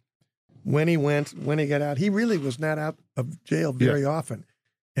in, when he got out, he really was not out of jail very often.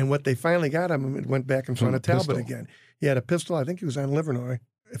 And what they finally got him, it went back in front of Talbot again. He had a pistol. I think he was on Livernois,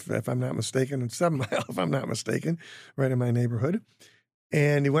 if I'm not mistaken, and 7 Mile, if I'm not mistaken, right in my neighborhood.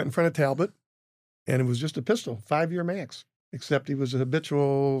 And he went in front of Talbot, and it was just a pistol, 5-year max. Except he was a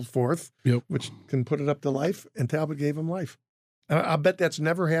habitual fourth, which can put it up to life, and Talbot gave him life. I'll bet that's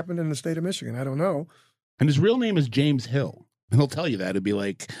never happened in the state of Michigan. I don't know. And his real name is James Hill. And he'll tell you that. It'd be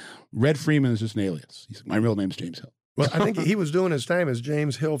like, Red Freeman is just an alias. My real name's James Hill. Well, I think he was doing his time as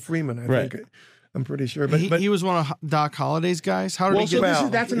James Hill Freeman, I think. I'm pretty sure. But he was one of Doc Holliday's guys? How did he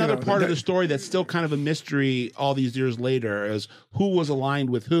get that's another part of the story that's still kind of a mystery all these years later, is who was aligned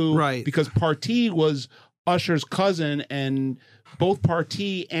with who. Right. Because Partee was Usher's cousin, and both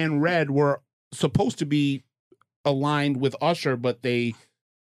Partee and Red were supposed to be aligned with Usher, but they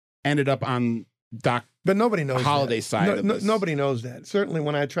ended up on Doc Holliday's side. Nobody knows that. Certainly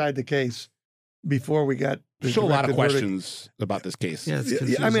when I tried the case before we got still a lot of questions about this case. Yeah,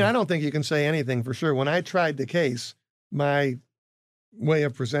 I mean, I don't think you can say anything for sure. When I tried the case, my way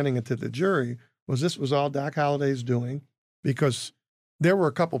of presenting it to the jury was this was all Doc Holliday's doing, because there were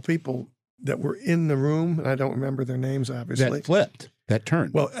a couple people that were in the room, and I don't remember their names, obviously. That flipped, that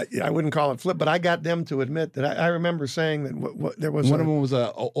turned. Well, I wouldn't call it flip, but I got them to admit that I remember saying that there was one of them was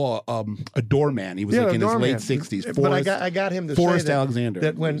a doorman. He was like in his late 60s. But I got him to Forrest say Alexander.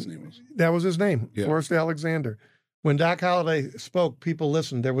 That that was his name, Forrest Alexander. When Doc Holliday spoke, people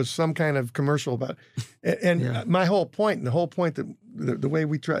listened. There was some kind of commercial about it. And my whole point, and the whole point that the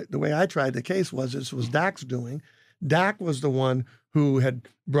way I tried the case was this was Doc's doing. Doc was the one who had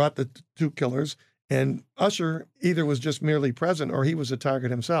brought the 2 killers, and Usher either was just merely present or he was a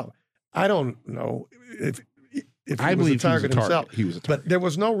target himself. I don't know if he was a target himself. He was a target. But there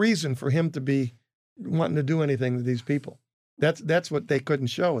was no reason for him to be wanting to do anything to these people. That's what they couldn't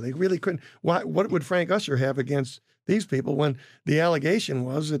show. They really couldn't. What would Frank Usher have against these people when the allegation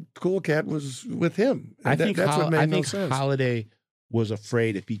was that Cool Cat was with him? I think that's what made no sense. Holliday was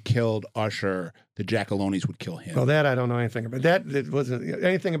afraid if he killed Usher, the Giacalones would kill him. Well, that I don't know anything about. That wasn't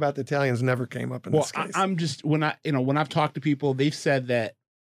anything about the Italians. Never came up in this case. I'm just when I've talked to people, they've said that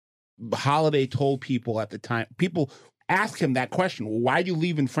Holiday told people at the time. People asked him that question: well, "Why are you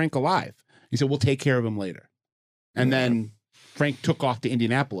leaving Frank alive?" He said, "We'll take care of him later." And then Frank took off to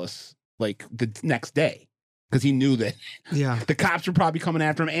Indianapolis like the next day because he knew that the cops were probably coming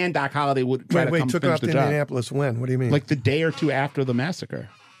after him, and Doc Holliday would try to come took finish off the to job. Indianapolis when? What do you mean? Like the day or two after the massacre.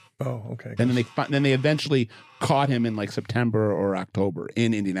 Oh, okay. And then they eventually caught him in like September or October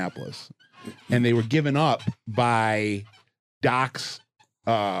in Indianapolis, and they were given up by Doc's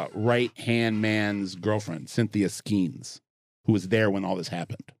right hand man's girlfriend, Cynthia Skeens, who was there when all this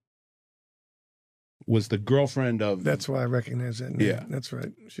happened. Was the girlfriend of. That's why I recognize that name. Yeah, that's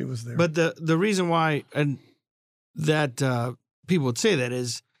right. She was there. But the reason why and that people would say that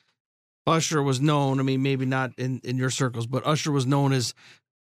is Usher was known. I mean, maybe not in your circles, but Usher was known as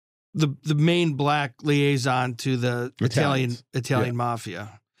the main black liaison to the Italian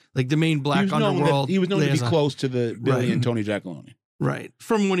mafia, like the main black underworld. He was known to be close to the Billy and Tony Giacalone. Right.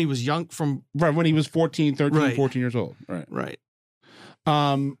 From when he was young, when he was 13, 14 years old. Right.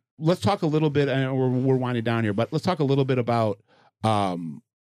 Let's talk a little bit, and we're winding down here, but let's talk a little bit about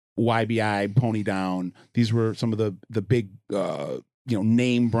YBI, Pony Down. These were some of the big,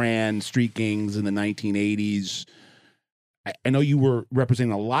 name brand street gangs in the 1980s. I know you were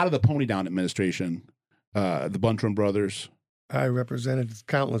representing a lot of the Pony Down administration, the Buntram brothers. I represented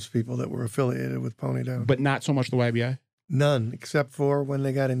countless people that were affiliated with Pony Down. But not so much the YBI? None, except for when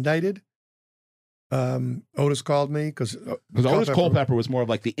they got indicted. Otis called me because Otis Culpepper was more of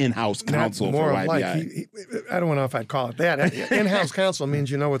like the in-house counsel for YBI. I don't know if I'd call it that. In-house counsel means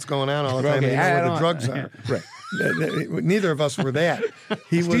you know what's going on all the time and you know where the drugs are. Right. Neither of us were that.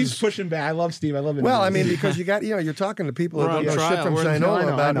 Steve's pushing back. I love Steve. I love it. Well, I mean, because you're talking to people that don't know shit from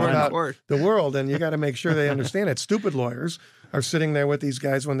Shinola about the world, and you got to make sure they understand it. Stupid lawyers are sitting there with these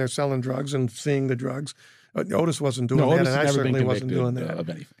guys when they're selling drugs and seeing the drugs. Otis wasn't doing that, and I certainly wasn't doing that. Of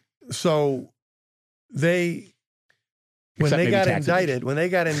anything. So when they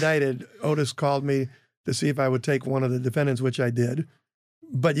got indicted, Otis called me to see if I would take one of the defendants, which I did.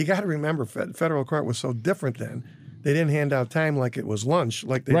 But you got to remember, federal court was so different then. They didn't hand out time like it was lunch,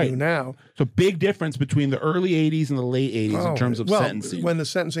 like they do now. So big difference between the early 80s and the late 80s in terms of sentencing. When the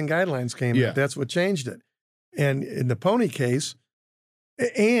sentencing guidelines came out, that's what changed it. And in the Pony case,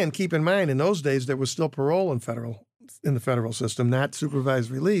 and keep in mind, in those days, there was still parole in the federal system, not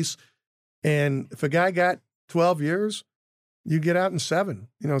supervised release. And if a guy got 12 years, you get out in 7,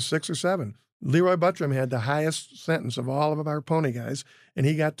 6 or 7. Leroy Buttram had the highest sentence of all of our Pony guys, and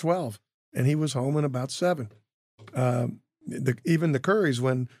he got 12, and he was home in about 7. Even the Currys,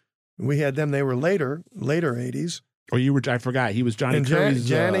 when we had them, they were later 80s. Oh, I forgot. He was Johnny and Curry's.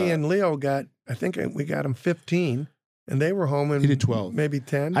 Johnny and Leo I think we got them 15, and they were home in. He did 12. Maybe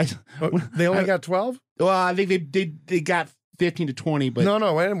 10. They only got 12? Well, I think they got 15 to 20, but. No,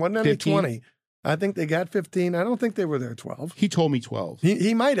 it wasn't only 20. I think they got 15. I don't think they were there 12. He told me 12.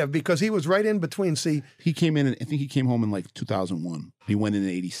 He might have, because he was right in between. See, he came in. I think he came home in like 2001. He went in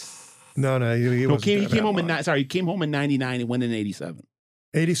 80. No, he came home in. Sorry, he came home in 99 and went in 87.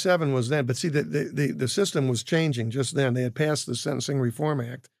 87 was then, but see, the system was changing just then. They had passed the Sentencing Reform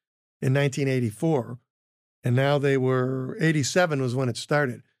Act in 1984, and now 87 was when it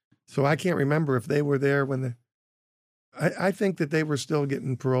started. So I can't remember if they were there when I think that they were still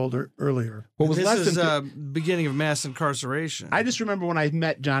getting paroled earlier. Well, this is beginning of mass incarceration. I just remember when I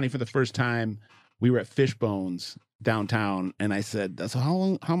met Johnny for the first time, we were at Fishbones downtown, and I said, "So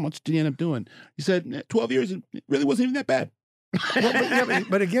how much did you end up doing?" He said, 12 years. It really wasn't even that bad.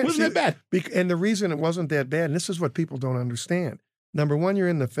 But again, it wasn't that bad. And the reason it wasn't that bad, and this is what people don't understand. Number one, you're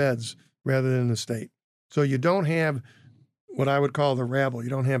in the feds rather than the state. So you don't have what I would call the rabble. You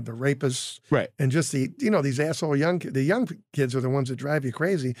don't have the rapists. Right. And just these asshole young kids are the ones that drive you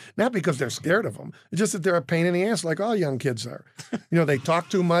crazy, not because they're scared of them. It's just that they're a pain in the ass like all young kids are. They talk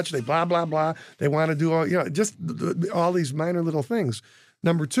too much. They blah, blah, blah. They want to do all these minor little things.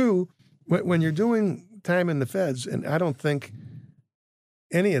 Number two, when you're doing time in the feds, and I don't think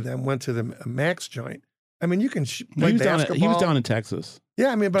any of them went to the max joint. I mean, you can play basketball. He was down in Texas. Yeah,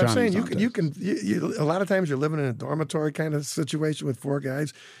 I mean, but I'm saying you can a lot of times you're living in a dormitory kind of situation with 4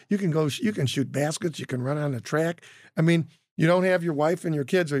 guys. You can shoot baskets. You can run on the track. I mean, you don't have your wife and your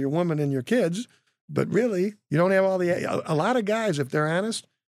kids or your woman and your kids, but really you don't have a lot of guys, if they're honest,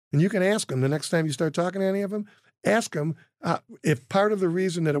 and you can ask them the next time you start talking to any of them, ask them if part of the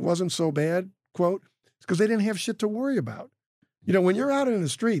reason that it wasn't so bad, quote, is because they didn't have shit to worry about. When you're out in the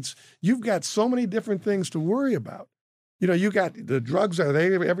streets, you've got so many different things to worry about. you got the drugs. Are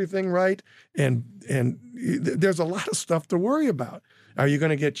they everything right? And there's a lot of stuff to worry about. Are you going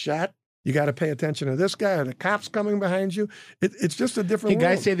to get shot? You got to pay attention to this guy. Are the cops coming behind you? It's just a different world.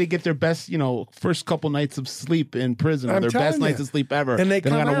 Guys say they get their best, first couple nights of sleep in prison, or their best nights of sleep ever. And they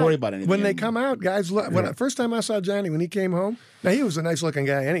don't got to worry about anything. When they come out, guys, first time I saw Johnny, when he came home, now he was a nice looking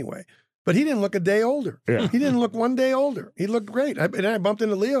guy anyway, but he didn't look a day older. Yeah. He didn't look one day older. He looked great. And I bumped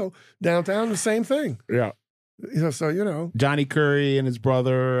into Leo downtown, the same thing. Yeah. So, Johnny Curry and his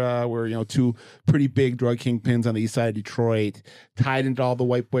brother were, two pretty big drug kingpins on the east side of Detroit, tied into all the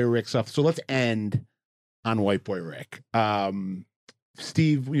White Boy Rick stuff. So let's end on White Boy Rick.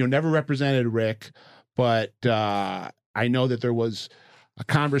 Steve, never represented Rick, but I know that there was a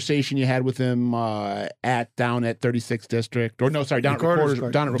conversation you had with him down at 36th District, or no, sorry, down at Recorder's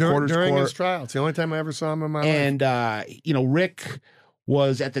Court. During his trial. It's the only time I ever saw him in my life. And, Rick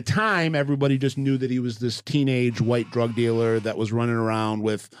was, at the time, everybody just knew that he was this teenage white drug dealer that was running around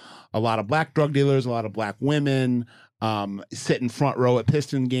with a lot of black drug dealers, a lot of black women, sitting front row at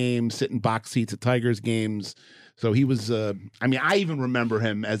Piston games, sitting box seats at Tigers games. So he was, I even remember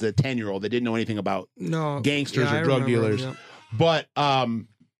him as a 10-year-old that didn't know anything about gangsters or drug dealers. Yeah. But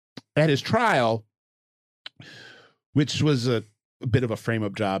at his trial, which was a bit of a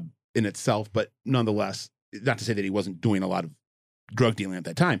frame-up job in itself, but nonetheless, not to say that he wasn't doing a lot of drug dealing at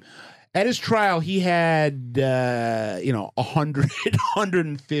that time. At his trial, he had,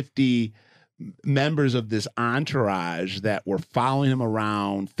 150 members of this entourage that were following him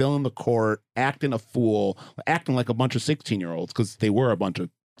around, filling the court, acting a fool, acting like a bunch of 16-year-olds, because they were a bunch of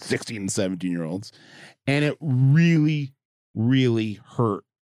 16 and 17-year-olds. And it really, really hurt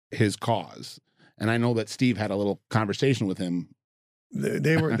his cause. And I know that Steve had a little conversation with him.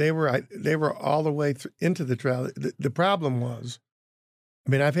 They were all the way into the trial. The problem was,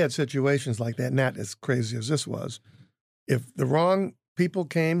 I've had situations like that, not as crazy as this was. If the wrong people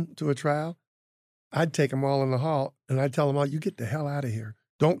came to a trial, I'd take them all in the hall and I'd tell them all, you get the hell out of here.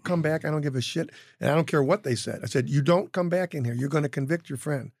 Don't come back. I don't give a shit. And I don't care what they said. I said, you don't come back in here. You're going to convict your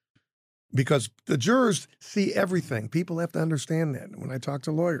friend. Because the jurors see everything. People have to understand that. When I talk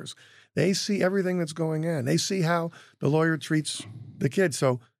to lawyers, they see everything that's going on. They see how the lawyer treats the kid.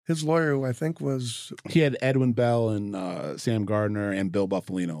 So his lawyer, who I think was... He had Edwin Bell and Sam Gardner and Bill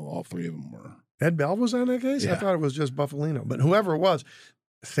Buffalino. All three of them were... Ed Bell was on that case? Yeah. I thought it was just Buffalino. But whoever it was,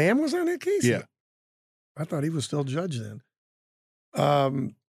 Sam was on that case? Yeah. I thought he was still judge then.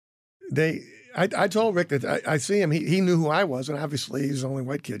 I told Rick that I see him. He knew who I was, and obviously he's the only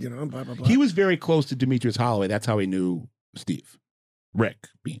white kid, blah, blah, blah. He was very close to Demetrius Holloway. That's how he knew Steve. Rick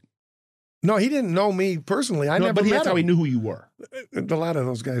Bean. No, he didn't know me personally. I never met him. That's how he knew who you were. A lot of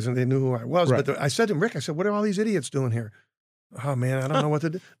those guys, and they knew who I was. Right. But I said to him, Rick, what are all these idiots doing here? Oh, man, I don't know what to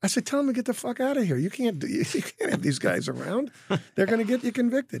do. I said, tell them to get the fuck out of here. You can't have these guys around. They're going to get you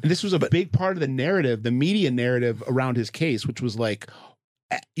convicted. And this was a big part of the narrative, the media narrative around his case, which was like,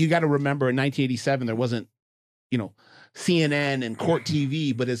 you got to remember in 1987, there wasn't, CNN and Court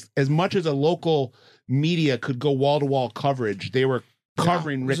TV, but as much as a local media could go wall-to-wall coverage, they were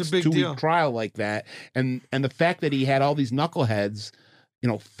covering Rick's 2-week trial like that. And the fact that he had all these knuckleheads,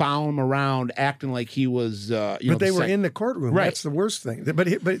 following him around, acting like he was, but they were in the courtroom. Right. That's the worst thing.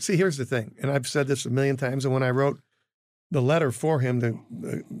 But see, here's the thing, and I've said this a million times, and when I wrote the letter for him to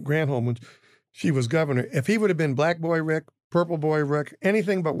Granholm when she was governor, if he would have been Black Boy Rick, Purple Boy Rick,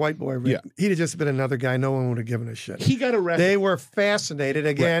 anything but White Boy Rick, he'd have just been another guy. No one would have given a shit. He got arrested. They were fascinated.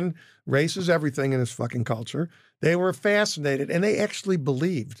 Again, race is everything in this fucking culture. They were fascinated, and they actually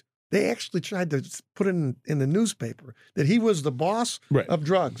believed. They actually tried to put it in the newspaper that he was the boss of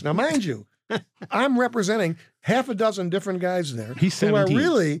drugs. Now, mind you, I'm representing half a dozen different guys there He's who are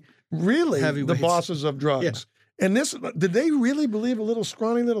 17. really the Heavyweights. bosses of drugs. Yeah. And did they really believe a little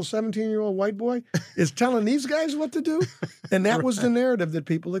scrawny little 17-year-old white boy is telling these guys what to do? And that was the narrative that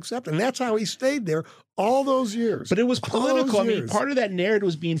people accepted. And that's how he stayed there all those years. But it was political. Part of that narrative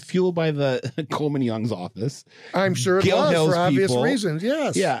was being fueled by the Coleman Young's office. I'm sure it Gil was Hill's for obvious people. reasons,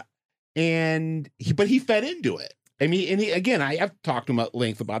 yes. Yeah. But he fed into it. Again, I have talked to him at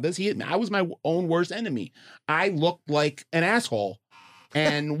length about this. I was my own worst enemy. I looked like an asshole.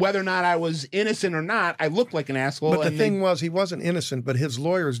 And whether or not I was innocent or not, I looked like an asshole. But the thing was, he wasn't innocent, but his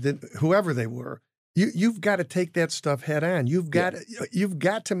lawyers did, whoever they were. You've got to take that stuff head on. You've got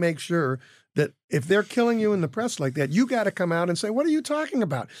to make sure that if they're killing you in the press like that, you got to come out and say, what are you talking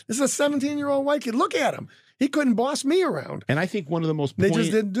about? This is a 17-year-old white kid. Look at him. He couldn't boss me around. And I think one of the most They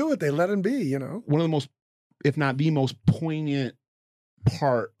just didn't do it. They let him be, One of the most, if not the most poignant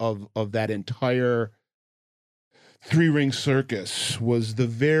part of that entire three-ring circus was the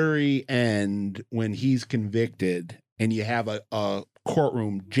very end when he's convicted and you have a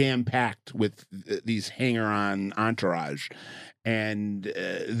courtroom jam packed with these hanger-on entourage, and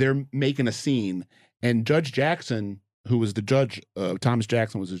they're making a scene. And Judge Jackson, who was the judge, Thomas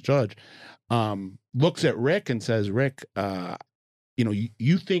Jackson was his judge, looks at Rick and says, "Rick,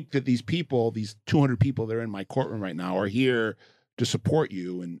 you think that these people, these 200 people that are in my courtroom right now, are here to support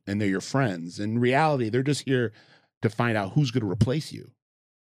you, and they're your friends. In reality, they're just here to find out who's going to replace you."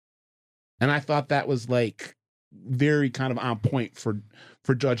 And I thought that was like very kind of on point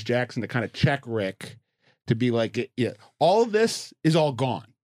for Judge Jackson to kind of check Rick, to be like, yeah, all of this is all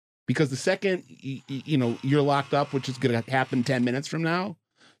gone, because the second you're locked up, which is going to happen 10 minutes from now,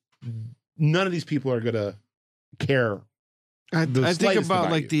 none of these people are going to care. I think about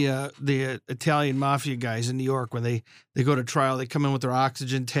like you. the Italian mafia guys in New York when they go to trial. They come in with their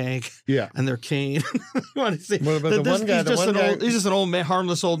oxygen tank, and their cane. You want to say, but the one guy, he's just an old man,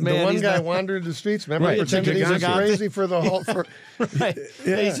 harmless old man. The one guy wandered the streets. Remember, right, pretending he was crazy for the whole. Right.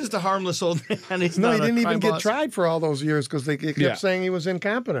 Yeah. He's just a harmless old man. He didn't even get tried for all those years because they kept saying he was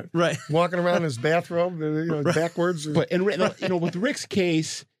incompetent. Right, walking around in his bathrobe, backwards. But with Rick's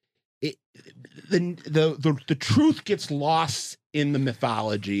case, the truth gets lost in the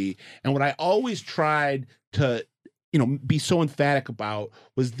mythology. And what I always tried to be so emphatic about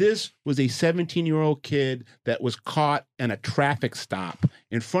was this was a 17-year-old kid that was caught in a traffic stop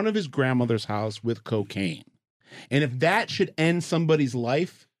in front of his grandmother's house with cocaine. And if that should end somebody's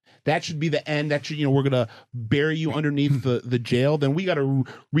life, that should be the end. That should, we're going to bury you underneath the jail. Then we got to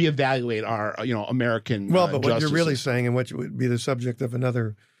reevaluate our, American but what justice. you're really saying, and what would be the subject of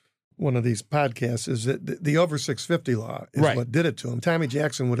another one of these podcasts, is that the over 650 law is what did it to him. Tommy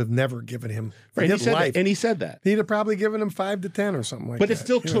Jackson would have never given him his life. And he said that. He'd have probably given him 5 to 10 or something like that. But it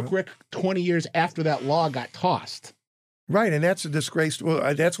still took Rick 20 years after that law got tossed. Right, and that's a disgrace.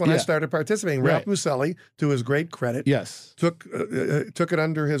 Well, that's when I started participating. Ralph Muselli, to his great credit, took it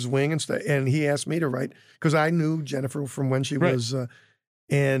under his wing, and he asked me to write, because I knew Jennifer from when she was,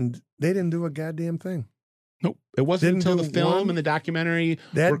 and they didn't do a goddamn thing. Nope. It wasn't until the film and the documentary.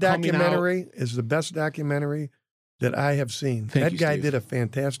 That documentary is the best documentary that I have seen. That guy did a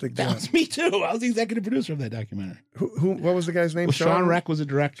fantastic job. That was me too. I was the executive producer of that documentary. What was the guy's name? Well, Sean Reck was a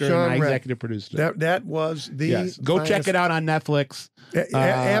director, and I executive produced it. That was the Go check it out on Netflix.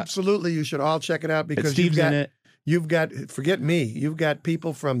 Absolutely, you should all check it out, because Steve's in it. You've got, forget me, you've got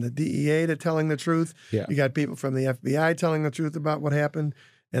people from the DEA telling the truth. Yeah. You got people from the FBI telling the truth about what happened.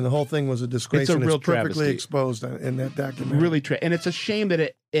 And the whole thing was a disgrace. It's a real perfectly travesty. Exposed in that documentary. Really, and it's a shame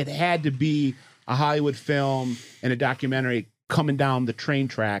that it had to be a Hollywood film and a documentary coming down the train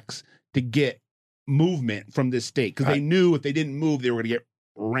tracks to get movement from this state, because they knew if they didn't move, they were going to get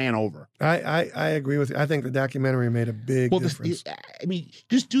ran over. I agree with you. I think the documentary made a big difference.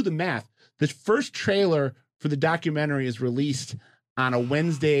 Just do the math. The first trailer for the documentary is released on a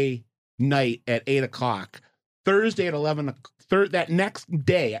Wednesday night at 8:00. Thursday at 11. That next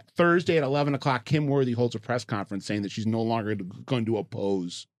day, Thursday at 11 o'clock, Kim Worthy holds a press conference saying that she's no longer going to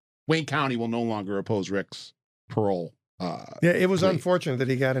oppose. Wayne County will no longer oppose Rick's parole. It was unfortunate that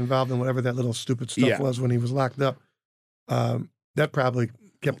he got involved in whatever that little stupid stuff was when he was locked up. That probably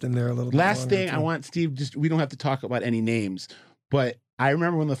kept him there a little bit. Last thing, I want Steve, we don't have to talk about any names, but I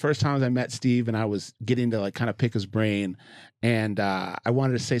remember one of the first times I met Steve and I was getting to kind of pick his brain, and I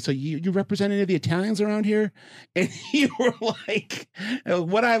wanted to say, so you represent any of the Italians around here? And you were like,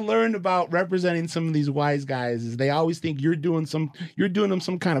 what I learned about representing some of these wise guys is they always think you're doing them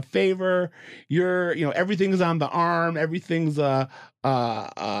some kind of favor. Everything's on the arm. Everything's is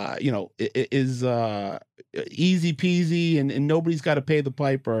easy peasy, and nobody's got to pay the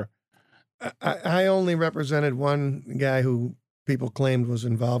piper. I only represented one guy who people claimed was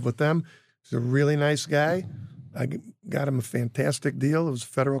involved with them. He's a really nice guy. I got him a fantastic deal. It was a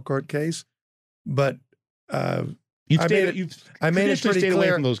federal court case, but I made it pretty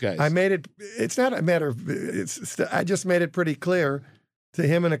clear from those guys. I made it. It's not a matter of. I just made it pretty clear to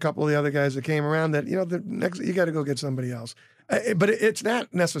him and a couple of the other guys that came around that the next you got to go get somebody else. But it's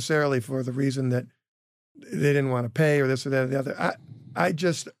not necessarily for the reason that they didn't want to pay or this or that or the other. I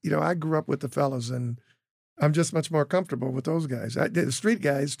just I grew up with the fellas, and I'm just much more comfortable with those guys. The street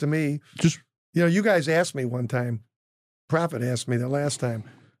guys, to me, you guys asked me one time, Prophet asked me the last time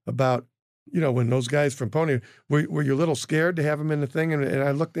about, when those guys from Pony, were you a little scared to have them in the thing? And I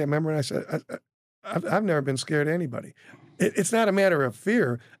looked at him and I said, I've never been scared of anybody. It's not a matter of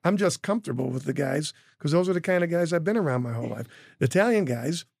fear. I'm just comfortable with the guys because those are the kind of guys I've been around my whole life. The Italian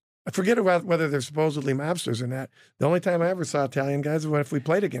guys, I forget about whether they're supposedly mobsters or not. The only time I ever saw Italian guys was if we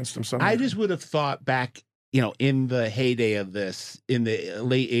played against them somewhere. I just would have thought back, in the heyday of this, in the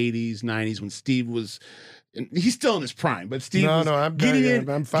late 80s, 90s, when Steve was and he's still in his prime, but Steve was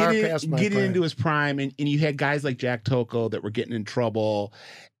I'm far past my getting prime. into his prime, and you had guys like Jack Tocco that were getting in trouble,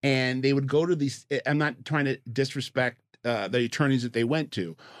 and they would go to these. I'm not trying to disrespect the attorneys that they went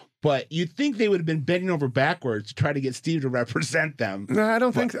to, but you'd think they would have been bending over backwards to try to get Steve to represent them. No, I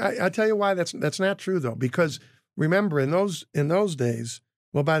don't think. I tell you why that's not true though, because remember in those days.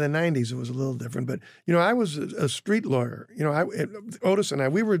 Well, by the 90s, it was a little different. But, I was a street lawyer. Otis and I,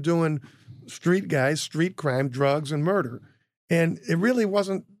 we were doing street guys, street crime, drugs, and murder. And it really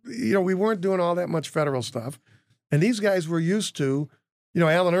wasn't, we weren't doing all that much federal stuff. And these guys were used to,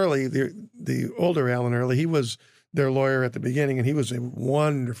 Alan Early, the older Alan Early, he was their lawyer at the beginning, and he was a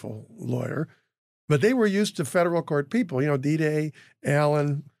wonderful lawyer. But they were used to federal court people, D-Day,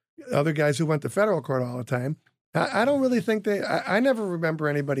 Alan, other guys who went to federal court all the time. I don't really think I never remember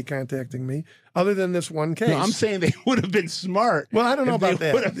anybody contacting me other than this one case. No, I'm saying they would have been smart. Well, I don't know about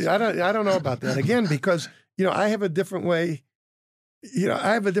that. I don't know about that. Again, because, I have a different way.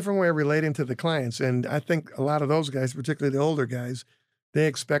 I have a different way of relating to the clients. And I think a lot of those guys, particularly the older guys, they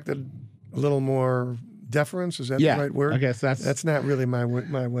expected a little more deference. Is that the right word? I guess that's not really my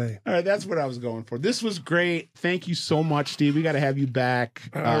way. All right, that's what I was going for. This was great. Thank you so much, Steve. We got to have you back.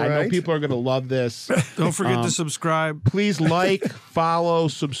 I know people are going to love this. Don't forget to subscribe. Please like, follow,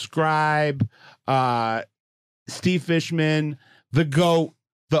 subscribe. Steve Fishman, the GOAT,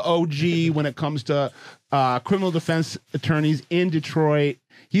 the OG when it comes to criminal defense attorneys in Detroit.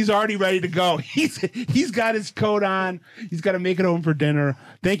 He's already ready to go. He's got his coat on. He's got to make it home for dinner.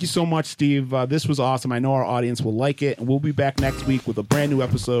 Thank you so much, Steve. This was awesome. I know our audience will like it, and we'll be back next week with a brand new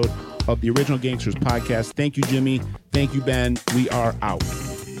episode of the Original Gangsters podcast. Thank you, Jimmy. Thank you, Ben. We are out.